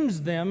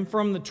redeems them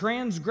from the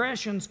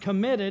transgressions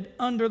committed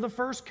under the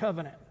first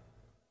covenant.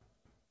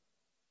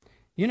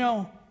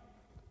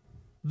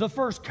 The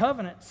first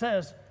covenant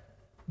says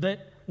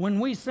that when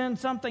we sin,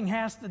 something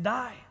has to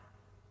die.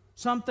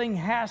 Something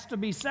has to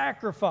be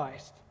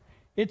sacrificed.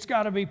 It's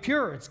got to be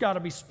pure. It's got to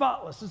be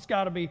spotless. It's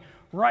got to be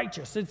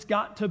righteous. It's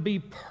got to be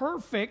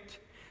perfect,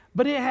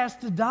 but it has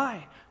to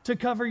die to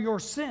cover your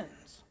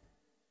sins.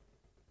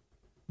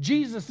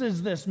 Jesus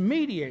is this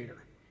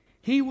mediator.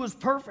 He was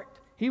perfect.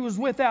 He was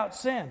without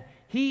sin.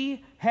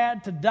 He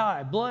had to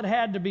die. Blood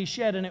had to be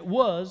shed, and it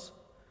was,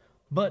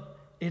 but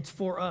it's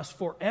for us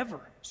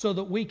forever so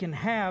that we can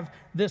have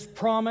this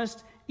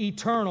promised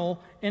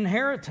eternal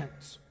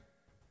inheritance.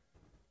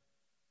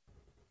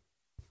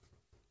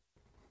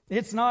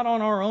 It's not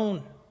on our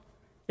own.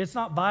 It's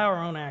not by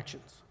our own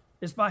actions.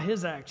 It's by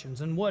his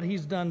actions and what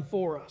he's done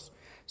for us.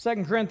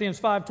 2 Corinthians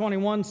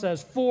 5:21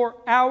 says, for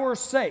our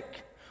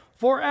sake,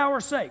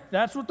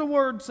 that's what the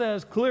word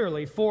says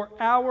clearly, for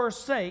our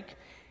sake,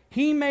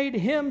 he made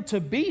him to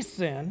be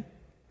sin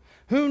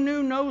who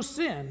knew no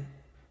sin,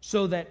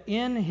 so that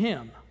in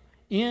him,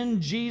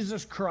 in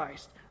Jesus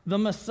Christ, the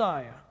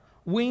Messiah,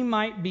 we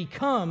might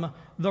become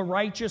the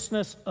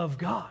righteousness of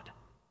God.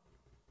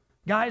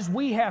 Guys,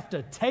 we have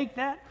to take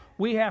that.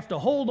 We have to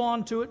hold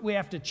on to it. We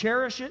have to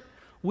cherish it.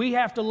 We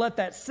have to let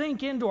that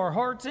sink into our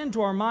hearts,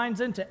 into our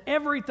minds, into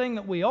everything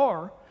that we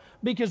are,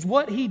 because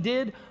what he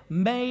did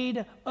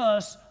made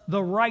us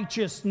the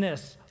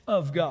righteousness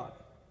of God.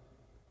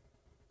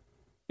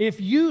 If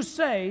you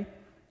say,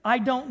 I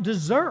don't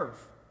deserve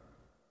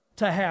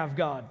to have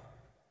God,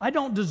 I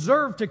don't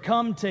deserve to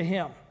come to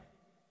him,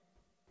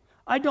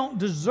 I don't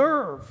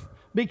deserve,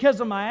 because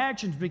of my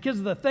actions, because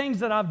of the things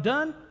that I've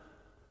done,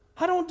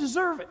 I don't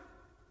deserve it,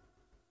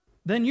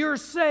 then you're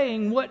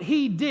saying what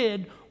he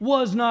did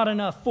was not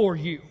enough for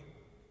you.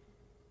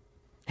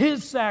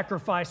 His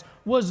sacrifice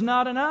was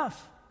not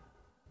enough.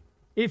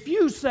 If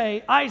you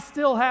say, I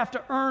still have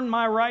to earn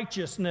my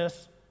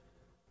righteousness,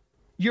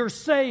 you're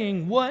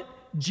saying what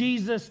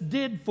Jesus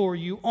did for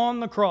you on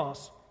the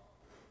cross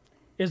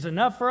is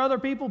enough for other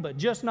people, but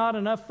just not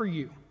enough for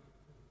you.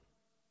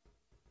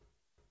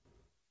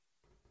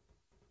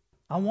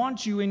 I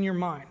want you in your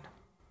mind.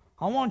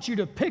 I want you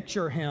to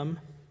picture him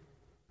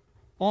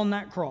on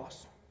that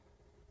cross.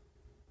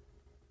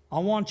 I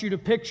want you to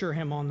picture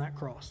him on that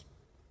cross.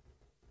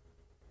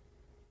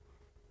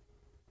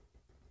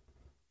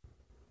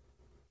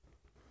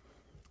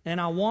 And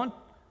I want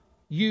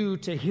you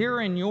to hear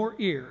in your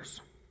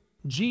ears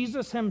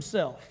Jesus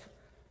himself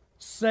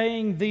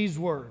saying these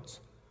words,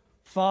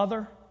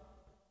 Father,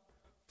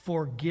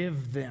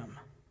 forgive them.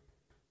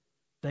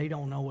 They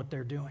don't know what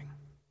they're doing.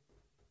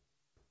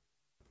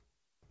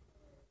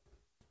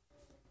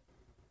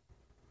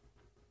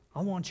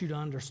 I want you to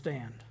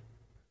understand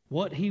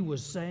what he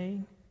was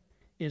saying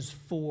is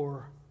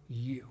for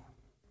you.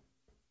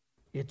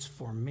 It's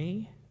for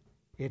me.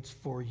 It's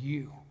for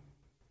you.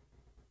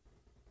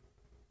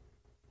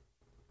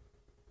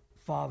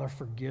 Father,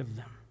 forgive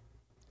them.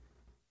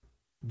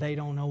 They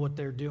don't know what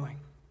they're doing.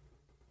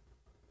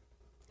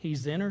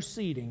 He's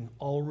interceding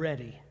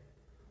already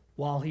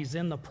while he's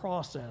in the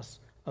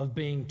process of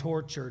being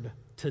tortured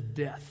to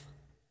death.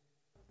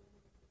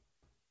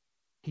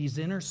 He's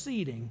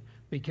interceding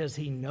because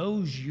he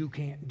knows you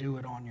can't do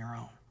it on your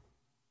own.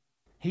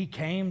 He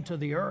came to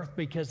the earth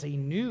because he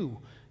knew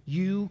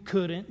you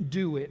couldn't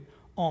do it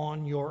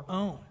on your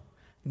own.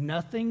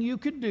 Nothing you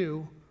could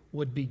do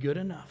would be good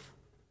enough.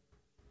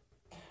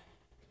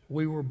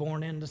 We were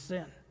born into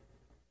sin.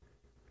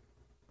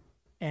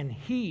 And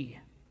he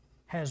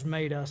has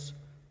made us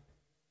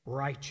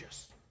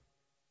righteous.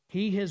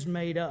 He has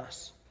made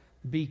us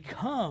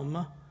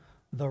become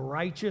the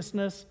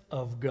righteousness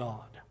of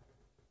God.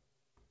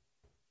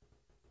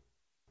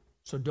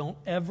 So don't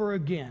ever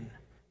again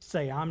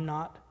say, I'm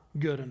not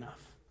good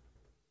enough.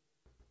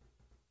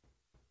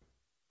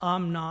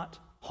 I'm not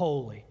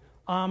holy.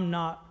 I'm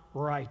not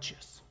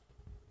righteous.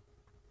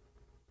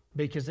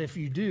 Because if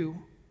you do,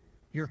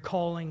 you're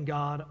calling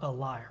God a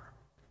liar.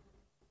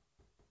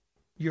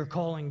 You're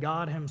calling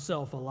God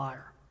himself a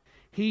liar.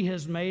 He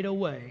has made a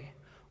way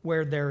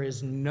where there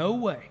is no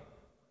way.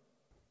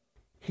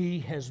 He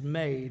has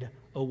made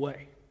a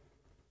way.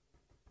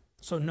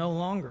 So no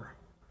longer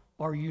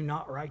are you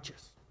not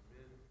righteous.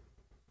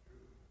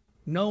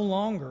 No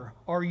longer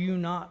are you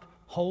not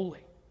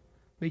holy,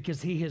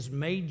 because he has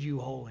made you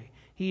holy.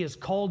 He has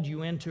called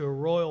you into a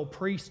royal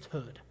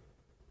priesthood.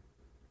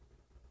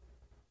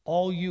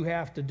 All you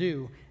have to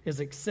do is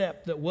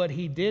accept that what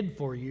he did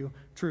for you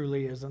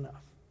truly is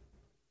enough.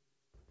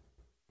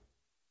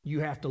 You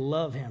have to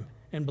love him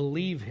and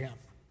believe him.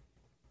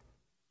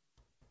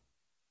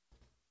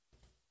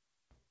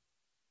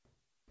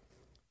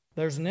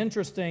 There's an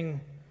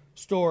interesting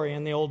story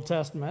in the Old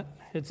Testament.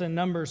 It's in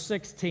Numbers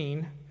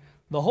 16.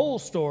 The whole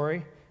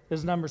story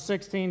is Numbers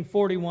 16,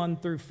 41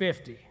 through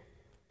 50.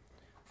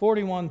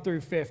 41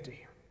 through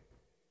 50.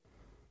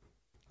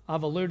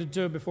 I've alluded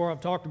to it before. I've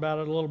talked about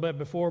it a little bit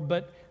before,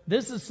 but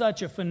this is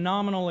such a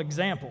phenomenal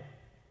example.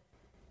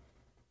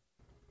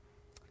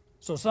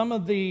 So some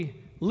of the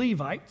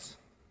Levites,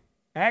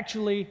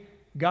 actually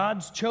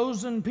God's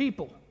chosen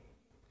people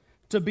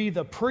to be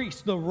the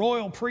priests, the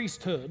royal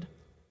priesthood,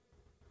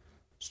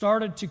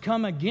 started to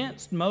come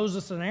against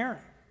Moses and Aaron.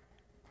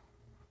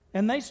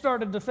 And they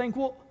started to think,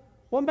 well,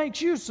 what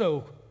makes you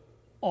so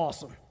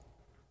awesome?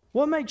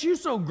 What makes you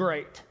so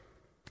great?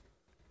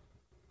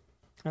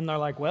 And they're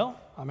like, well,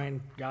 I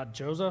mean, God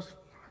chose us.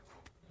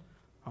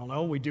 I don't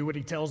know, we do what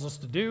he tells us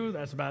to do.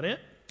 That's about it.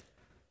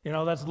 You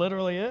know, that's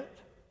literally it.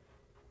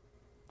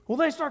 Well,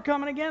 they start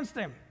coming against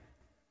him.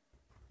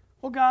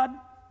 Well, God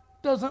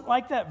doesn't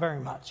like that very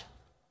much.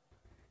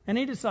 And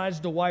he decides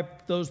to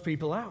wipe those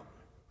people out.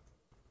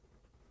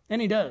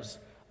 And he does.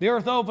 The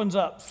earth opens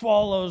up,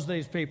 swallows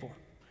these people.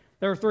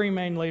 There are 3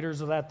 main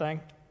leaders of that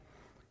thing.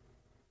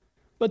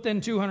 But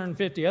then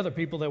 250 other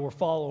people that were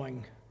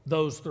following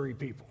those 3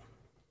 people.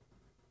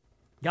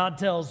 God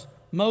tells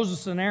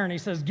Moses and Aaron, he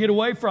says, get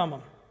away from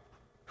them.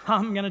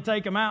 I'm going to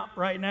take them out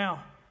right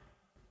now.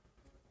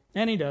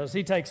 And he does.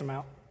 He takes them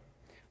out.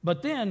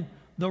 But then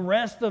the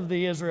rest of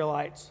the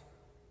Israelites,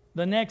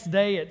 the next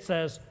day it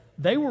says,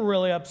 they were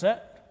really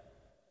upset.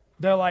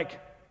 They're like,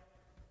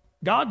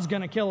 God's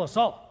going to kill us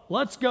all.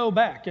 Let's go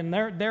back. And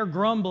they're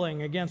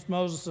grumbling against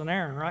Moses and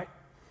Aaron, right?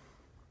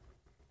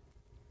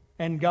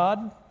 And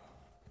God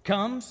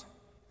comes.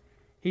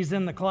 He's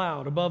in the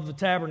cloud above the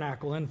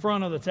tabernacle, in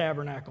front of the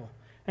tabernacle.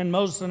 And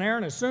Moses and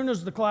Aaron, as soon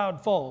as the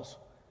cloud falls,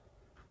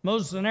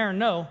 Moses and Aaron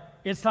know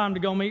it's time to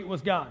go meet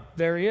with God.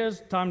 There he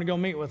is, time to go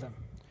meet with him.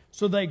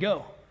 So they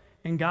go.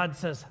 And God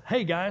says,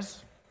 hey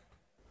guys,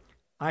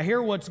 I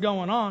hear what's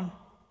going on.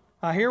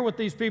 I hear what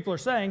these people are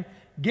saying.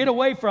 Get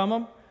away from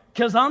them,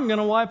 because I'm going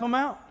to wipe them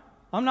out.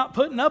 I'm not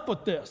putting up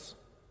with this.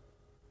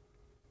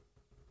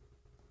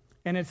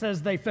 And it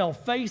says they fell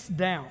face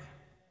down.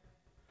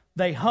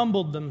 They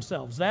humbled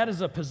themselves. That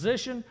is a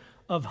position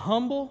of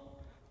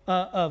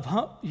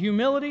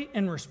humility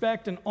and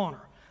respect and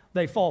honor.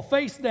 They fall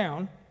face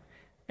down,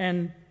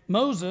 and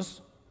Moses,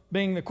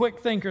 being the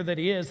quick thinker that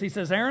he is, he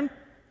says, Aaron,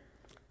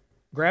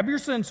 grab your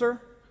censer,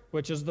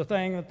 which is the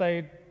thing that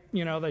they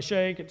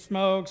shake, it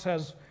smokes,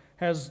 has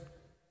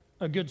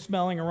a good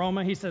smelling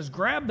aroma. He says,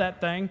 grab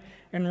that thing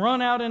and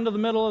run out into the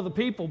middle of the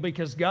people,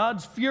 because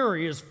God's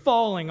fury is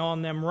falling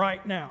on them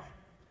right now.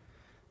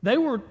 They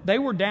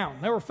were down.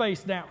 They were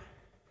face down.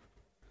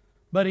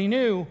 But he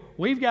knew,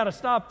 we've got to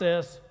stop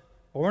this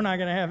or we're not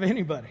going to have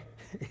anybody.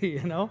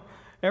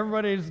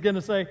 Everybody's going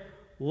to say,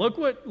 look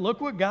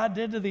what God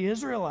did to the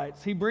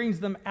Israelites. He brings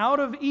them out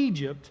of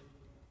Egypt,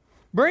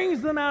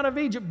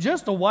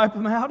 just to wipe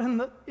them out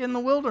in the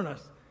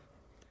wilderness.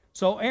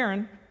 So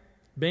Aaron,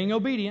 being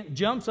obedient,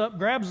 jumps up,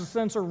 grabs the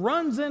censer,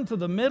 runs into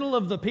the middle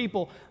of the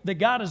people that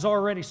God has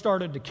already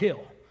started to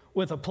kill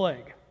with a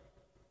plague.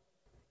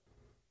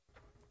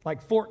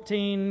 Like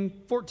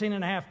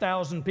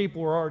 14,500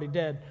 people were already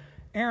dead.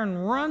 Aaron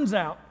runs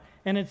out,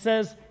 and it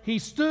says he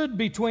stood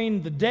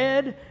between the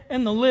dead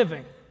and the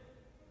living.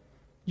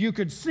 You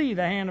could see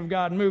the hand of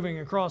God moving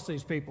across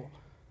these people.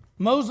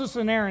 Moses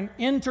and Aaron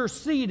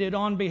interceded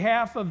on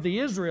behalf of the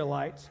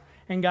Israelites,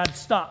 and God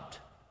stopped.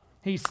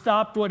 He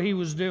stopped what he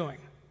was doing.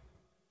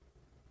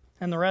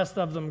 and the rest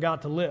of them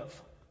got to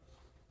live.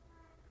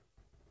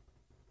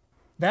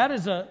 That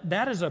is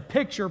a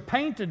picture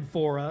painted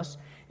for us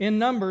in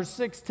Numbers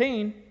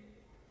 16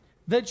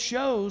 that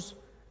shows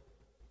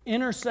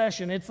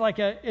intercession. It's like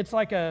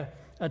a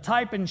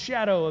type and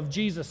shadow of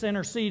Jesus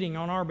interceding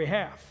on our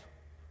behalf.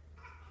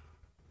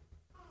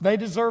 They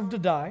deserved to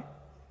die,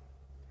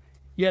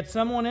 yet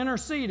someone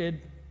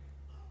interceded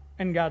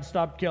and God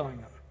stopped killing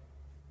them.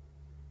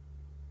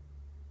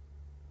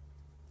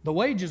 The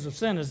wages of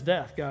sin is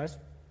death, guys.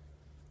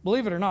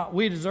 Believe it or not,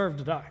 we deserve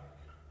to die.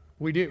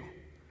 We do.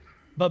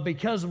 But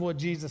because of what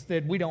Jesus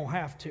did, we don't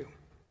have to.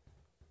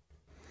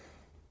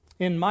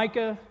 In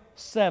Micah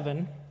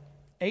 7,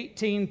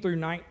 18 through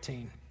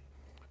 19.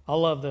 I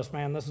love this,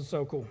 man. This is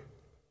so cool.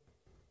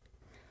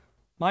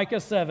 Micah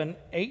 7,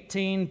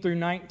 18 through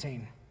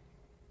 19.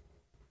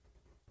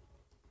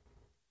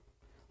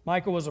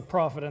 Micah was a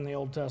prophet in the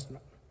Old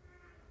Testament,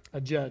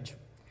 a judge.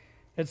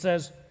 It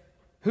says,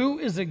 "Who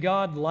is a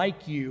God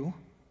like you,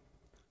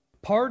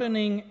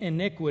 pardoning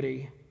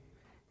iniquity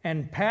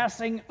and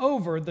passing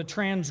over the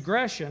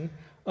transgression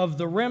of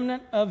the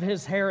remnant of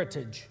his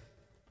heritage?"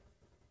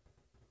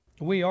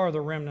 We are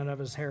the remnant of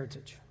his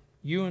heritage,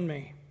 you and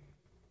me.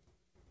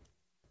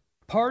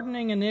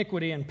 Pardoning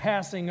iniquity and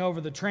passing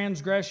over the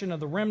transgression of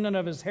the remnant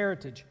of his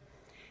heritage.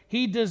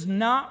 He does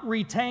not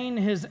retain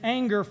his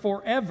anger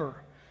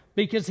forever,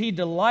 because he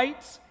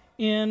delights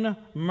in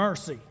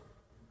mercy.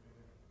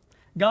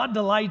 God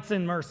delights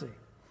in mercy.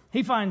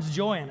 He finds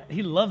joy in it.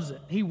 He loves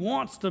it. He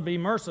wants to be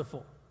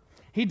merciful.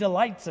 He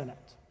delights in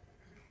it.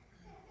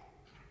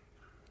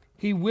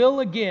 He will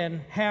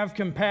again have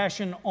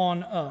compassion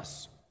on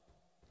us.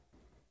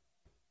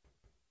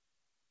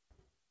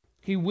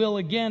 He will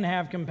again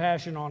have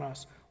compassion on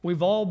us.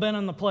 We've all been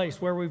in the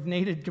place where we've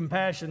needed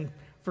compassion,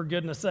 for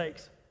goodness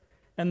sakes.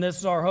 And this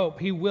is our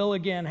hope. He will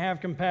again have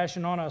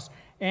compassion on us,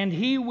 and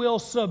he will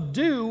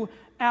subdue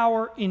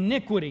our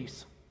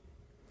iniquities.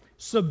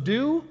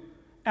 Subdue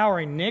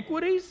our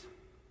iniquities?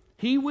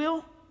 He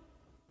will?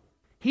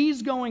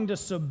 He's going to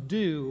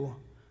subdue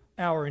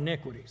our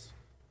iniquities,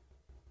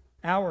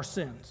 our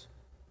sins.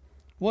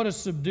 What does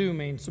subdue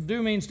mean?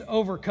 Subdue means to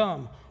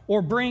overcome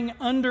or bring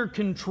under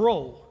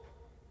control.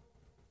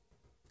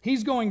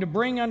 He's going to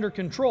bring under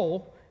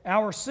control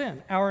our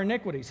sin, our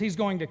iniquities. He's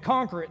going to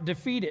conquer it,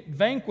 defeat it,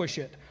 vanquish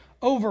it,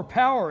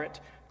 overpower it,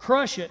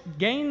 crush it,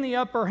 gain the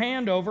upper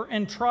hand over,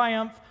 and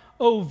triumph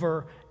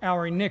over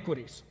our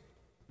iniquities.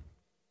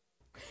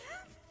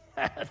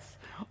 That's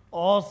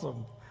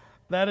awesome.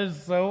 That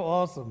is so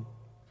awesome.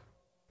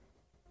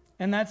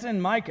 And that's in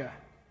Micah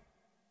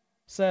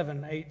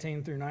 7,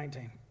 18 through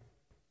 19.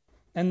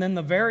 And then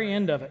the very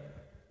end of it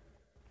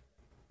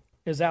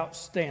is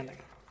outstanding.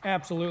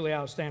 Absolutely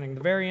outstanding.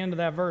 The very end of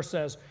that verse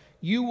says,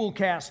 "You will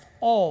cast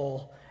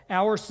all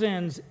our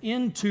sins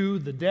into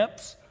the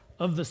depths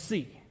of the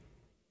sea."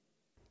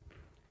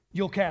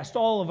 You'll cast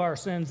all of our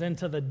sins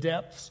into the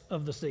depths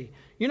of the sea.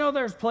 You know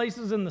there's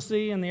places in the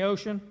sea and the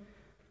ocean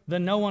that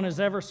no one has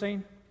ever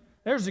seen?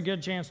 There's a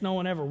good chance no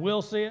one ever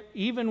will see it,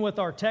 even with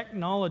our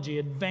technology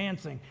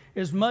advancing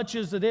as much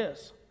as it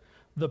is.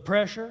 The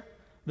pressure,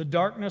 the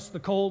darkness, the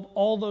cold,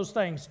 all those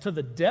things. To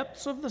the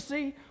depths of the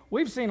sea,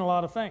 we've seen a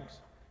lot of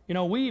things. You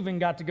know, we even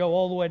got to go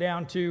all the way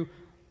down to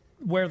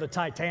where the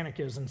Titanic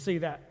is and see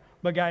that.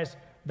 But guys,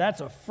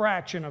 that's a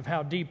fraction of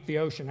how deep the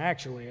ocean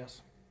actually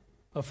is.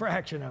 A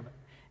fraction of it.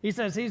 He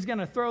says he's going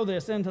to throw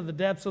this into the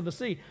depths of the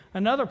sea.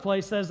 Another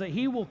place says that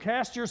he will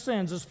cast your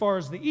sins as far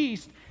as the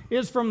east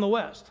is from the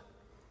west.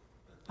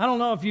 I don't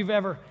know if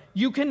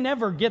you can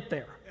never get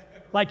there.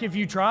 Like if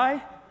you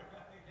try,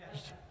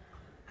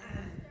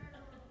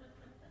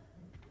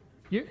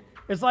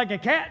 it's like a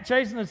cat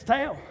chasing its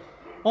tail.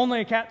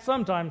 Only a cat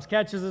sometimes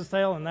catches its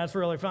tail, and that's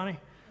really funny.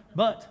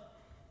 But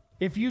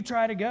if you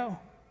try to go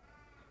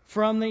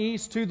from the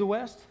east to the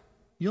west,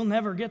 you'll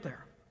never get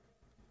there.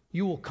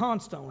 You will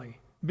constantly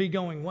be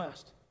going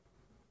west.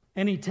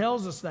 And he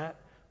tells us that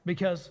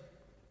because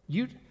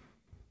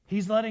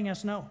he's letting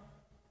us know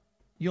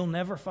you'll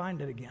never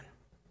find it again.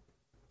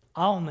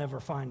 I'll never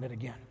find it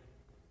again.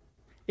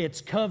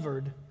 It's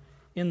covered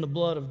in the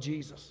blood of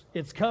Jesus.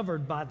 It's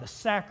covered by the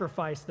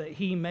sacrifice that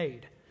he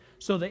made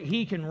so that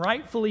he can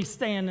rightfully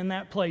stand in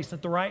that place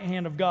at the right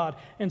hand of God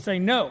and say,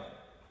 no,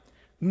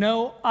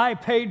 I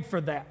paid for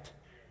that.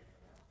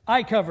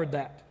 I covered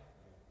that.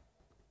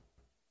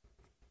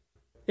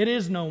 It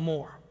is no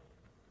more.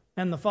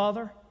 And the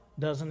Father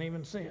doesn't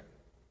even see it.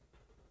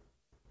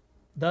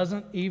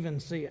 Doesn't even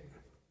see it.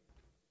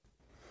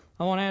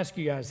 I want to ask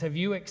you guys, have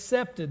you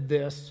accepted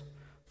this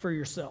for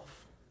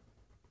yourself?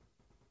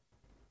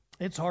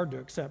 It's hard to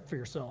accept for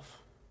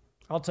yourself.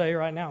 I'll tell you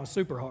right now, it's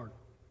super hard.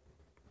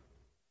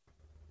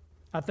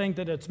 I think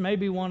that it's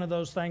maybe one of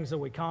those things that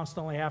we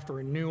constantly have to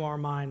renew our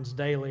minds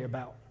daily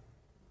about.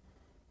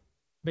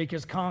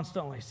 Because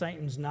constantly,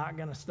 Satan's not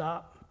going to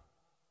stop.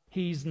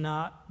 He's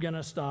not going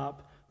to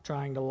stop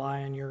trying to lie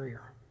in your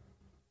ear.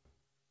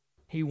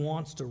 He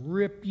wants to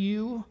rip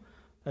you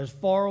as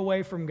far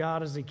away from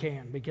God as he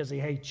can because he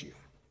hates you.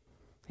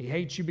 He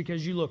hates you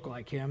because you look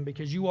like him,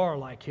 because you are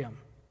like him.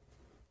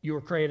 You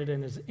were created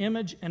in his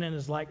image and in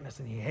his likeness,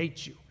 and he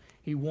hates you.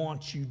 He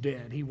wants you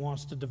dead. He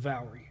wants to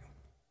devour you.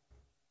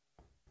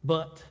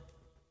 But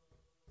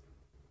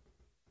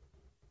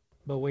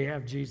we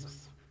have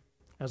Jesus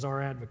as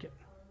our advocate.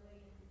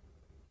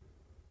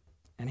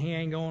 And he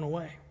ain't going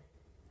away,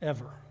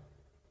 ever.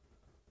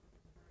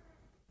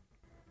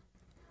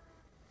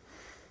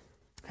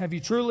 Have you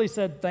truly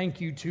said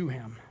thank you to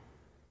him?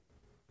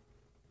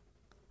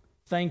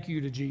 Thank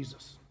you to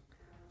Jesus.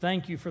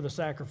 Thank you for the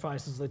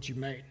sacrifices that you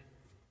made.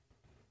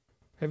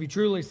 Have you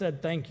truly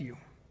said thank you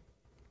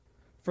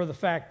for the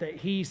fact that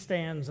he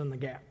stands in the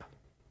gap?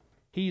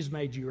 He's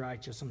made you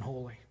righteous and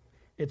holy.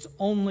 It's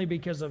only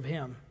because of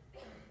him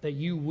that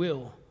you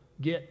will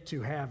get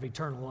to have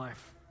eternal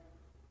life.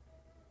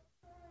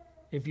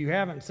 If you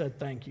haven't said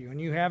thank you and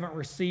you haven't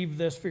received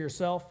this for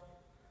yourself,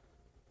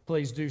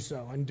 please do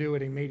so and do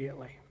it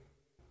immediately.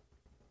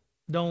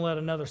 Don't let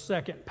another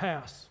second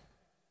pass.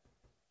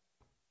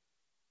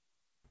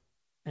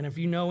 And if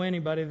you know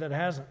anybody that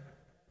hasn't,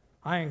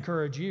 I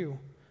encourage you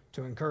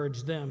to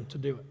encourage them to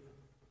do it.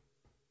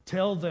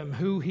 Tell them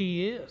who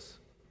he is.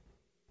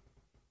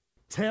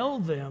 Tell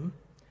them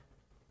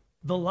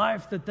the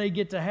life that they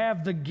get to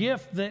have, the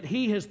gift that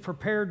he has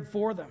prepared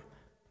for them.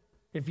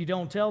 If you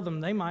don't tell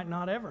them, they might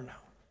not ever know.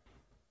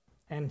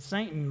 And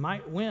Satan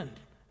might win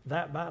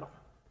that battle.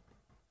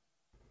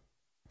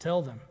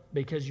 Tell them,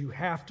 because you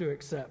have to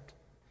accept.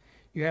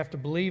 You have to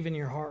believe in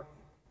your heart.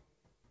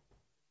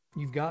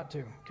 You've got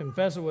to.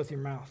 Confess it with your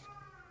mouth.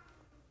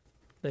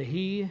 That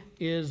he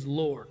is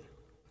Lord.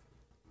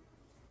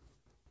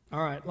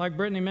 All right, like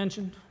Brittany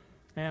mentioned,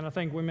 and I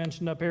think we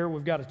mentioned up here,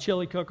 we've got a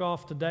chili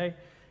cook-off today.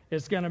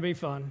 It's going to be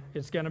fun.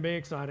 It's going to be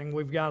exciting.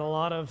 We've got a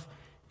lot of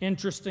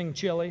interesting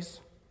chilies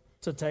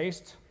to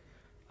taste.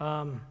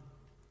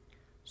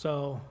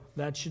 So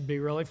that should be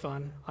really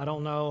fun. I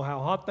don't know how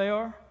hot they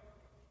are.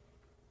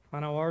 I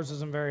know ours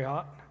isn't very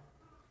hot.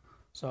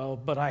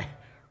 But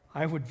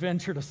I would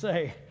venture to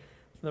say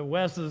that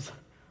Wes's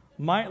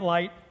might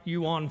light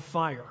you on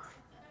fire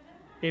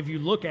if you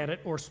look at it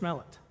or smell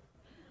it.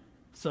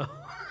 So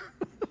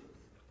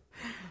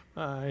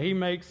he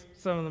makes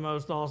some of the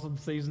most awesome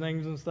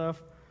seasonings and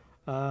stuff.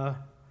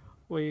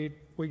 We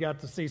got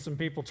to see some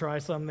people try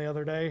some the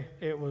other day.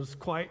 It was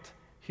quite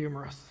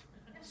humorous.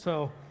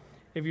 So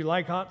if you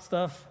like hot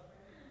stuff,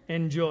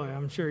 enjoy.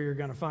 I'm sure you're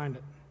going to find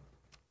it.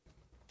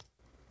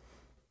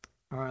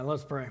 All right,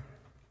 let's pray.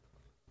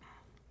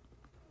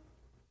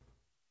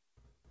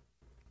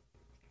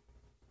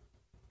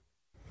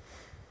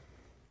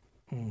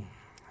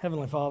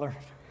 Heavenly Father,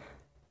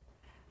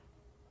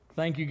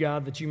 thank you,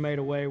 God, that you made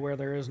a way where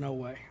there is no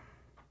way.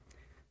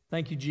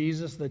 Thank you,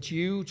 Jesus, that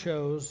you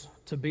chose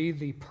to be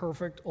the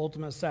perfect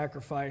ultimate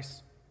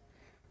sacrifice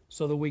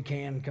so that we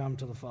can come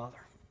to the Father.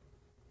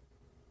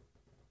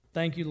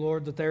 Thank you,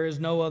 Lord, that there is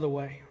no other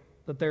way,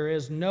 that there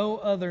is no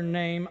other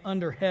name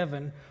under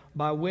heaven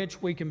by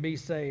which we can be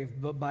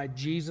saved but by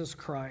Jesus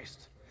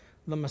Christ,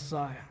 the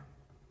Messiah,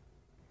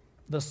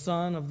 the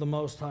Son of the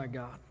Most High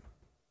God.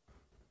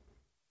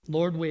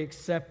 Lord, we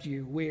accept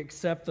you. We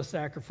accept the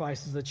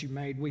sacrifices that you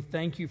made. We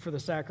thank you for the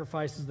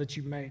sacrifices that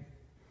you made.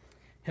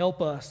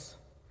 Help us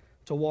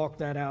to walk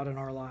that out in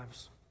our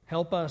lives.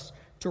 Help us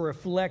to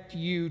reflect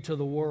you to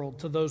the world,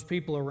 to those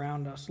people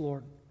around us,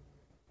 Lord.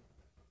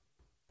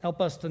 Help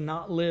us to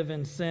not live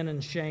in sin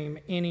and shame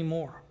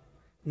anymore,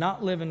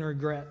 not live in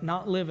regret,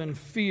 not live in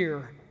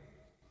fear,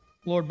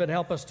 Lord, but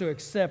help us to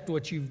accept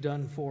what you've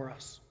done for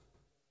us.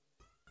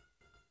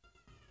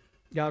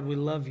 God, we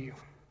love you.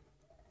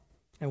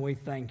 And we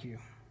thank you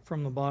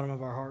from the bottom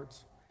of our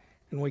hearts.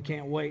 And we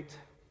can't wait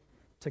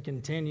to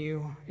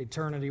continue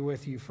eternity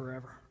with you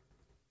forever.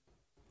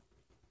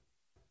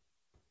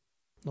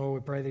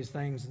 Lord, we pray these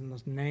things in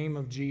the name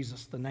of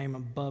Jesus, the name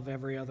above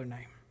every other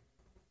name.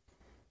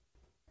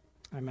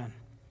 Amen.